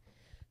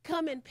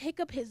come and pick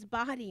up his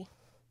body.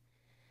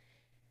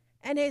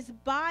 And his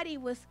body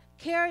was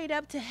carried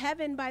up to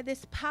heaven by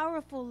this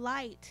powerful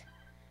light.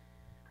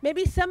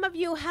 Maybe some of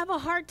you have a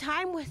hard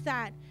time with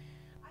that.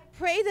 I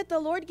pray that the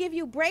Lord give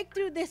you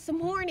breakthrough this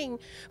morning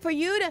for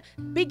you to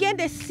begin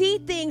to see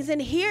things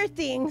and hear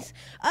things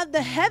of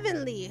the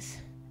heavenlies.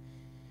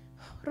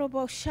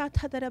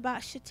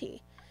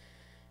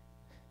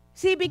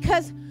 See,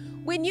 because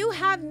when you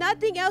have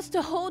nothing else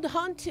to hold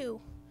on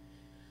to,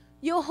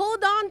 you'll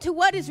hold on to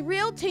what is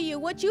real to you,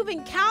 what you've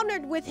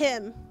encountered with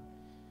him.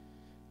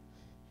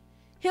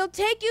 He'll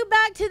take you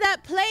back to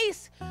that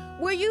place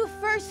where you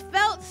first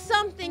felt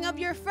something of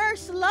your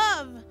first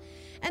love,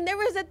 and there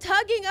was a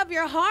tugging of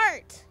your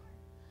heart.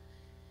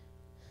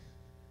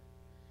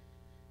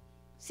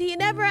 See, he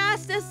never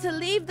asked us to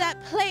leave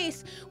that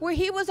place where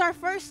he was our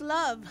first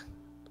love.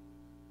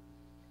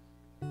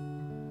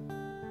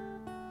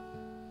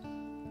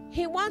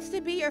 He wants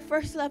to be your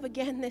first love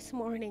again this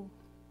morning.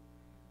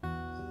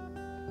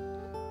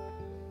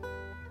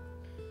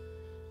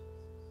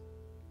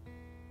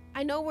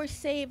 I know we're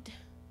saved.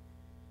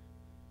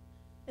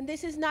 And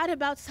this is not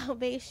about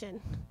salvation.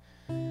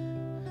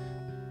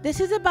 This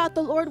is about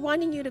the Lord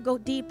wanting you to go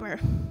deeper.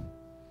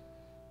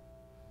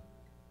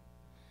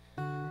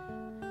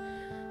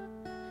 And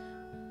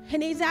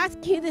he's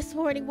asking you this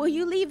morning, will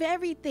you leave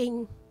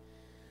everything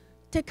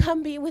to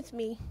come be with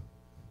me?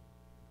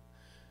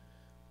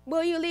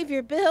 Will you leave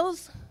your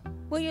bills?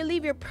 Will you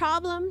leave your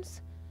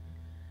problems?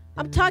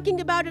 I'm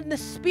talking about in the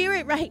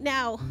spirit right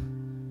now.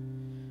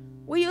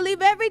 Will you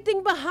leave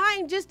everything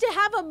behind just to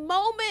have a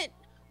moment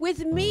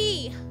with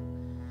me?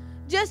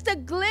 Just a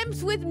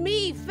glimpse with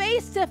me,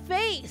 face to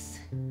face,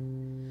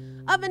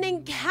 of an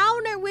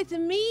encounter with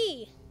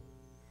me.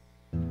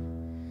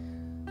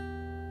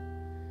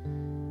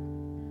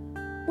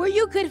 Where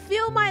you could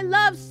feel my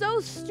love so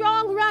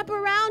strong wrap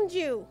around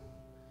you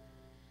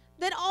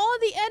that all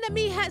the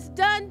enemy has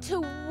done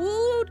to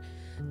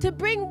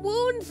bring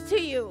wounds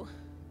to you,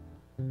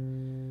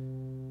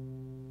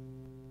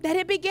 that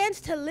it begins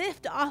to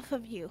lift off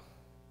of you.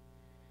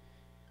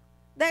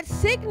 That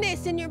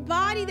sickness in your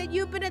body that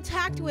you've been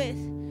attacked with,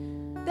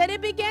 that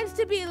it begins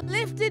to be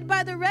lifted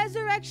by the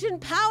resurrection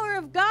power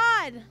of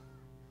God.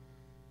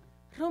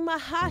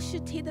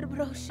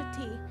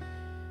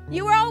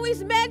 You were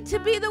always meant to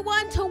be the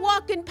one to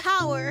walk in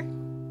power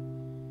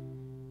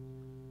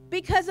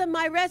because of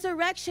my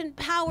resurrection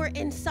power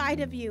inside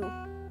of you.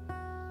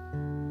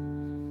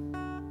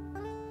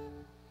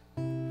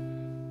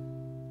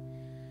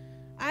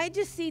 I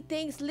just see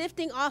things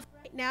lifting off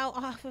right now,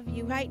 off of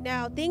you right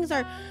now. Things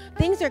are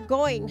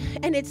going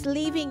and it's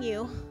leaving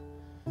you.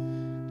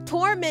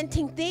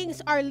 Tormenting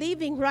things are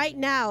leaving right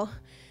now.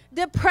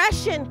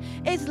 Depression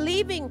is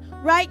leaving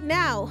right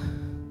now.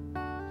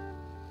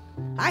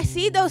 I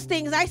see those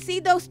things. I see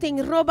those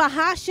things.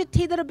 I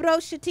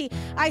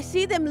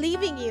see them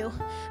leaving you.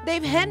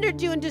 They've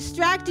hindered you and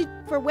distracted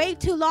you for way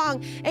too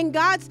long. And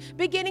God's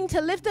beginning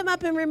to lift them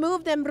up and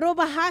remove them.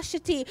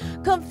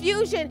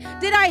 Confusion.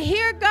 Did I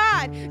hear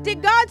God?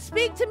 Did God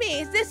speak to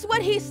me? Is this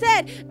what he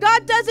said?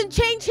 God doesn't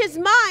change his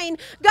mind.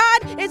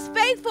 God is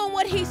faithful in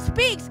what he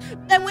speaks.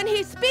 And when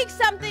he speaks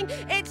something,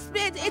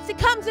 it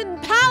comes in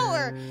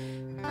power.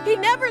 He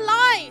never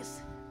lies.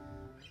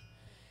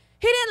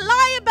 He didn't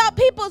lie about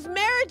people's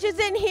marriages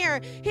in here.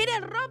 He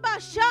didn't lie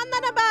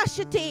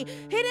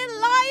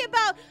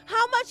about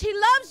how much he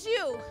loves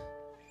you.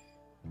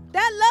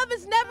 That love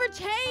has never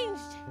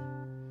changed.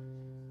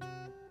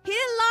 He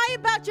didn't lie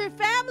about your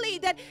family,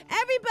 that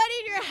everybody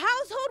in your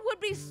household would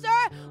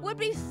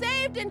be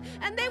saved and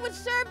they would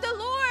serve the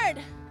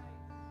Lord.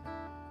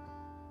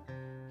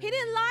 He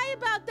didn't lie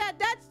about that.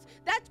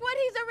 That's what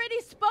he's already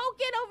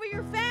spoken over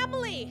your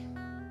family.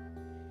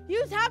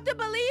 You just have to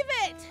believe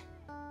it.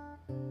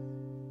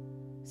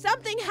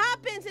 Something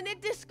happens and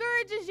it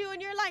discourages you and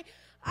you're like,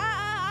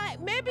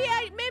 maybe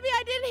I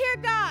didn't hear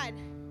God.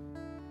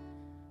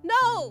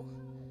 No,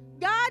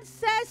 God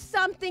says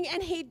something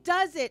and he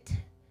does it.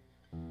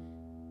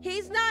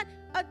 He's not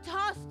a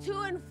tossed to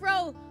and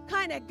fro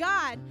kind of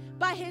God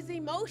by his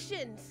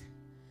emotions.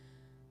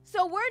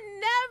 So we're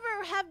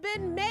never have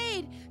been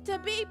made to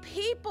be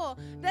people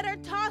that are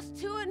tossed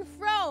to and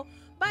fro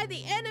by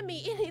the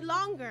enemy any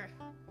longer.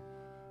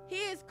 He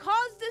has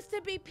caused us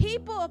to be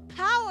people of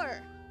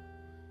power.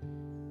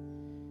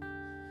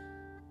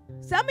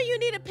 Some of you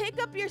need to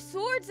pick up your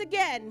swords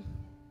again.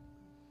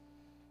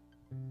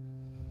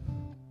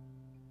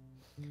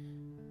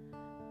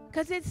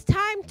 Because it's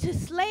time to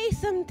slay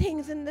some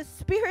things in the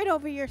spirit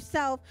over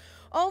yourself,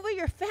 over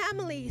your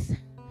families,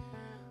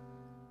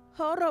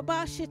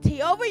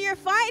 over your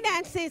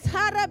finances.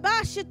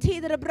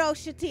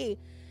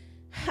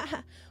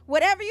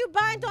 Whatever you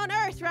bind on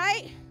earth,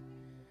 right?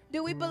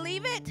 Do we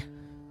believe it?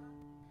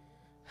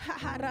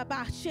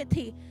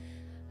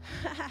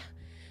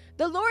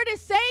 The Lord is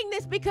saying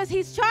this because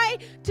he's trying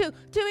to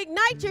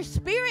ignite your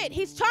spirit.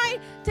 He's trying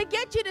to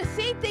get you to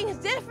see things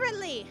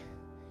differently.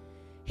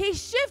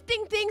 He's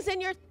shifting things in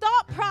your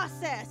thought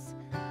process.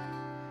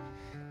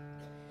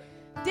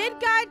 Did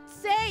God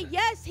say?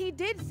 Yes, he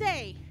did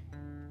say.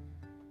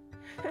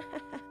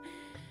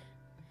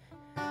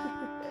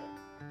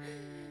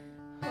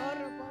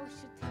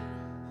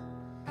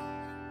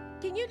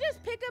 Can you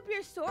just pick up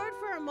your sword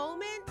for a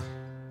moment?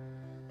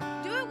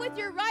 Do it with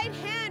your right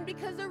hand,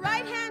 because the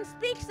right hand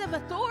speaks of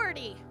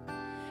authority.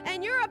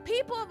 And you're a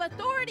people of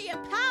authority and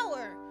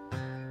power.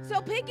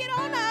 So pick it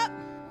on up.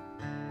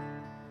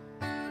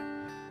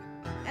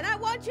 And I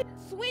want you to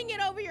swing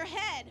it over your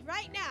head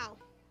right now.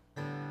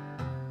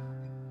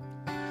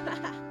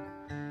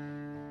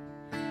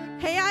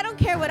 Hey, I don't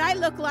care what I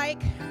look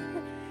like,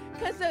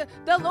 because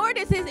the Lord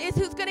is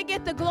who's going to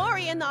get the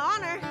glory and the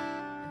honor.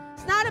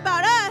 It's not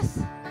about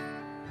us.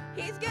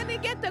 He's going to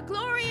get the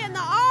glory and the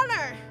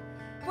honor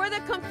for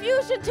the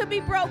confusion to be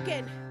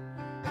broken,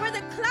 for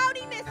the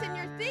cloudiness in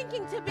your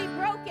thinking to be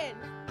broken.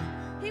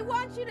 He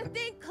wants you to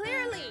think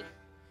clearly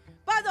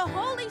by the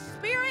Holy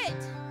Spirit.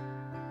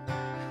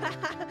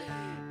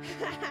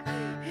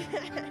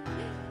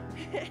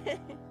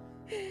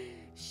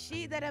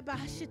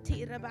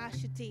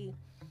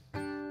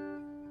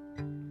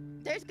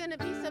 There's going to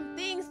be some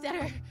things that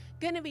are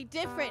going to be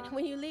different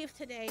when you leave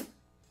today.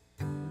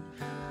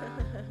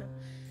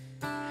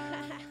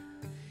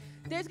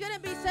 There's going to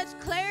be such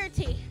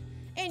clarity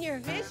in your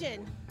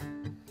vision.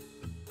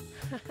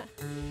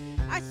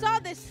 I saw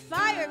this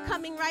fire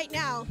coming right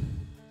now.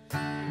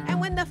 And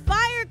when the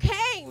fire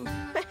came,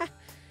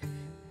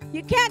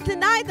 you can't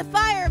deny the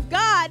fire of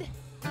God.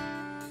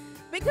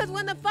 Because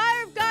when the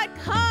fire of God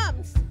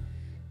comes,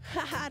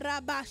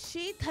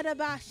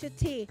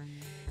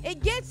 it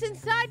gets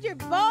inside your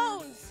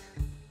bones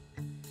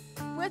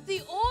with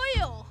the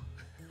oil.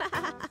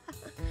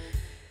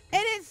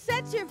 And it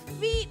sets your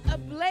feet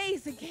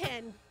ablaze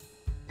again.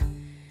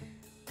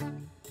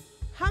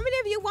 How many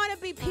of you want to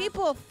be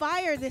people of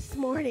fire this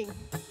morning?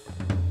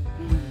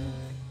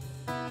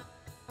 How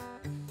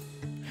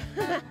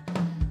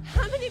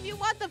many of you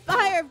want the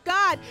fire of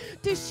God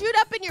to shoot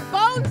up in your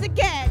bones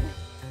again?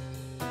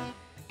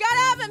 God,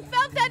 I haven't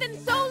felt that in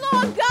so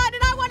long, God,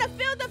 and I want to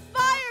feel the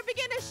fire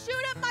begin to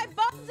shoot up my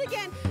bones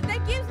again.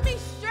 That gives me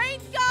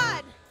strength,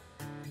 God.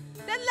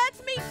 That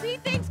lets me see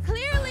things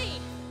clearly.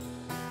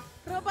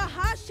 He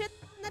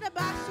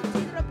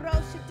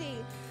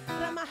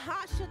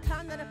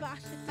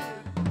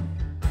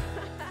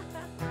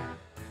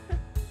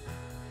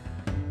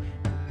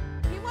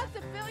wants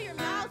to fill your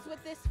mouths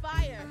with this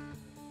fire.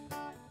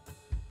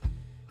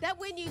 That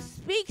when you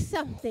speak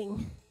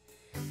something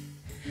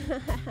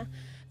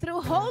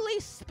through Holy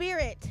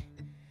Spirit,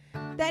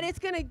 that it's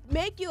going to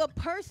make you a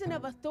person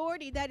of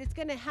authority, that it's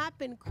going to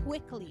happen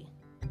quickly.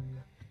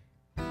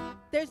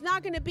 There's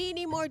not going to be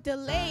any more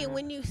delay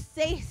when you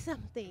say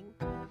something.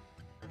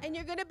 And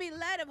you're going to be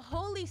led of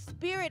Holy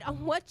Spirit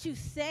on what you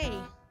say.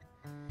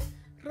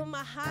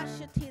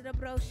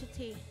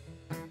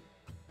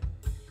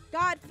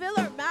 God, fill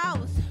our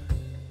mouths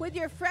with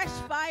your fresh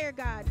fire,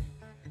 God.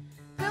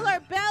 Fill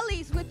our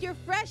bellies with your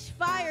fresh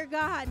fire,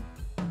 God.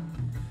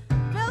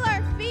 Fill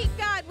our feet,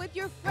 God, with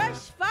your fresh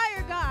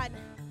fire, God.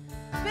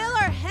 Fill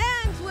our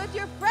hands with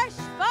your fresh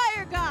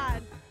fire,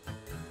 God.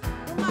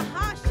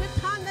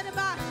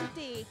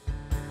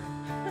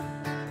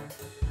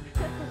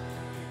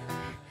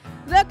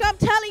 Look, I'm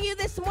telling you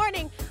this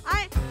morning,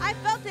 I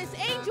felt this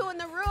angel in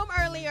the room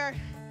earlier,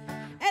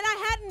 and I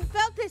hadn't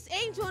felt this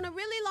angel in a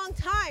really long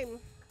time.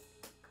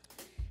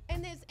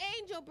 And this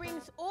angel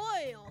brings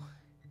oil,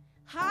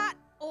 hot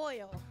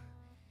oil,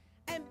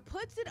 and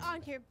puts it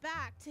on your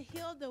back to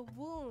heal the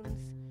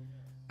wounds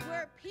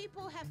where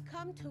people have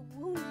come to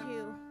wound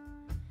you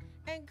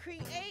and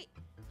create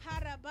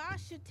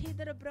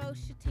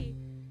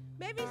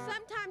maybe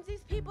sometimes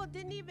these people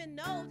didn't even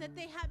know that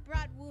they had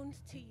brought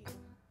wounds to you.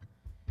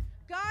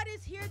 God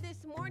is here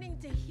this morning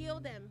to heal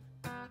them.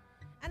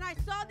 And I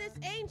saw this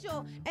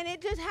angel, and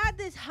it just had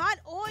this hot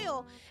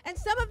oil. And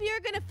some of you are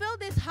going to feel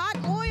this hot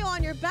oil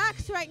on your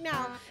backs right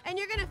now. And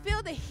you're going to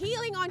feel the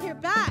healing on your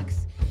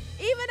backs.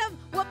 Even of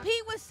what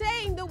Pete was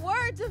saying, the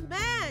words of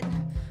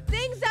man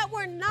things that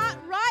were not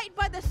right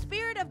by the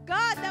Spirit of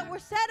God that were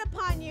set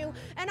upon you.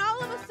 And all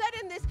of a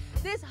sudden,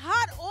 this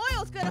hot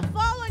oil is going to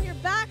fall on your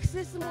backs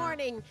this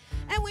morning.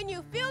 And when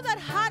you feel that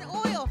hot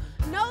oil,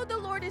 know the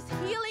Lord is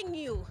healing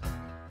you.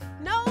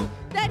 Know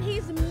that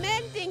He's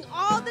mending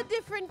all the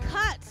different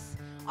cuts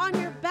on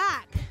your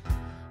back,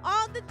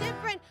 all the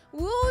different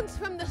wounds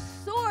from the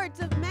swords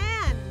of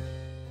man.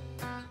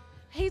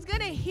 He's going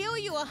to heal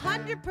you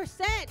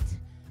 100%.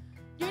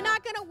 You're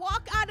not going to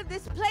walk out of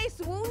this place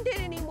wounded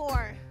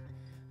anymore.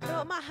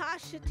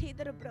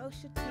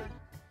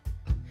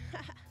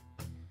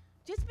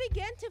 Just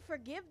begin to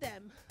forgive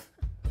them.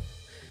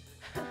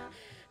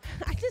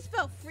 I just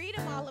felt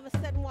freedom all of a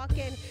sudden walk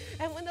in.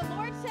 And when the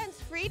Lord sends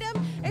freedom,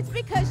 it's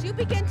because you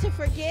begin to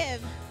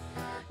forgive.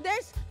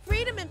 There's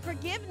freedom in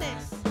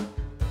forgiveness.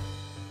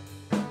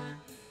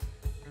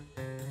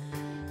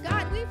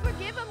 God, we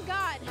forgive them,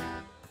 God.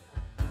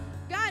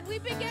 God, we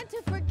begin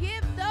to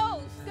forgive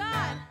those,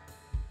 God,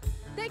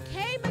 that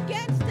came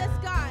against us,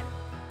 God.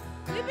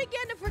 We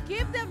begin to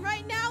forgive them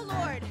right now,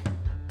 Lord.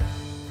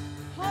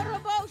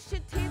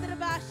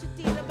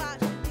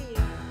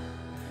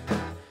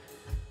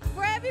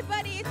 For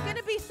everybody, it's going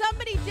to be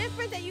somebody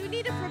different that you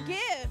need to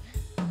forgive.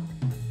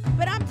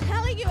 But I'm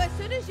telling you, as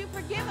soon as you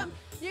forgive them,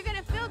 you're going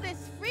to feel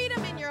this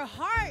freedom in your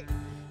heart.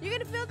 You're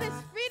going to feel this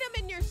freedom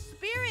in your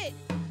spirit.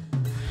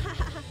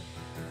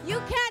 You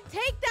can't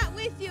take that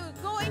with you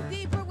going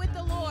deeper with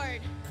the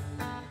Lord.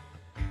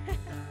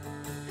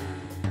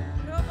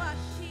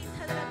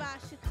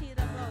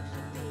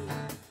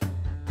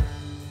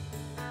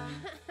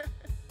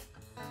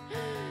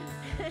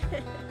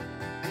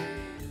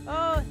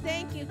 Oh,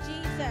 thank you,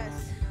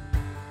 Jesus.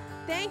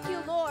 Thank you,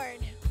 Lord,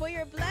 for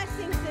your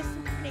blessings this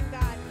morning,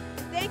 God.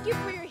 Thank you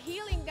for your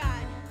healing,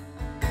 God.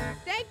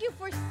 Thank you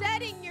for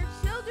setting your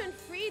children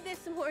free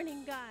this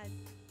morning, God.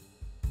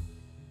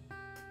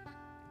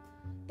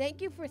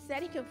 Thank you for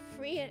setting them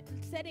free,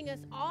 setting us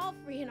all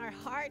free in our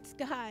hearts,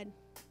 God.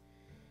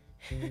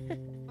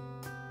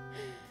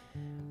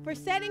 For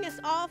setting us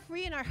all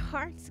free in our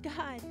hearts,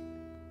 God.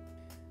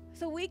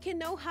 So we can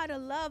know how to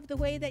love the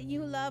way that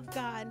you love,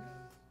 God.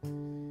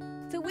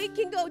 So we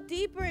can go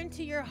deeper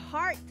into your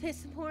heart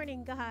this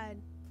morning, God.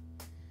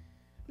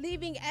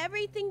 Leaving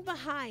everything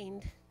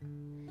behind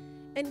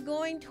and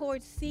going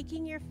towards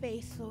seeking your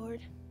face,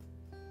 Lord.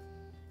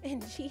 In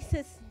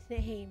Jesus'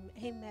 name,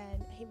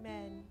 amen,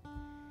 amen.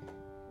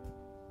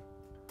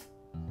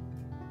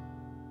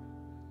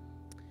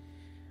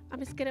 I'm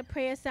just going to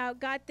pray us out.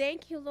 God,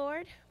 thank you,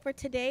 Lord, for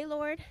today,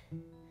 Lord.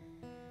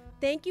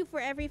 Thank you for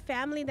every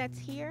family that's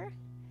here.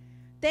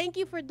 Thank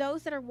you for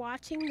those that are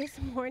watching this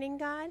morning,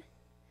 God.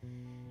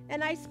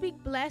 And I speak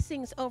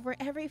blessings over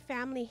every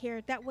family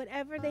here, that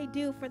whatever they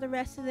do for the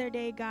rest of their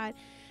day, God,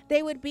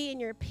 they would be in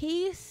your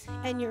peace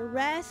and your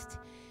rest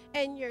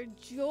and your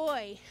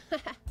joy.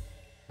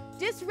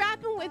 Just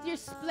wrap them with your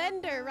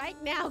splendor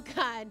right now,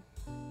 God.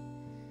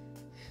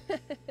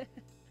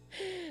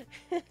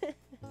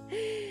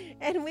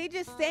 And we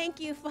just thank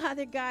you,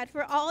 Father God,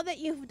 for all that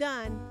you've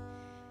done,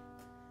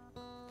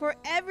 for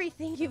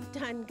everything you've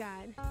done,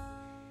 God.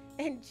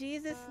 In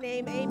Jesus'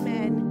 name,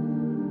 amen.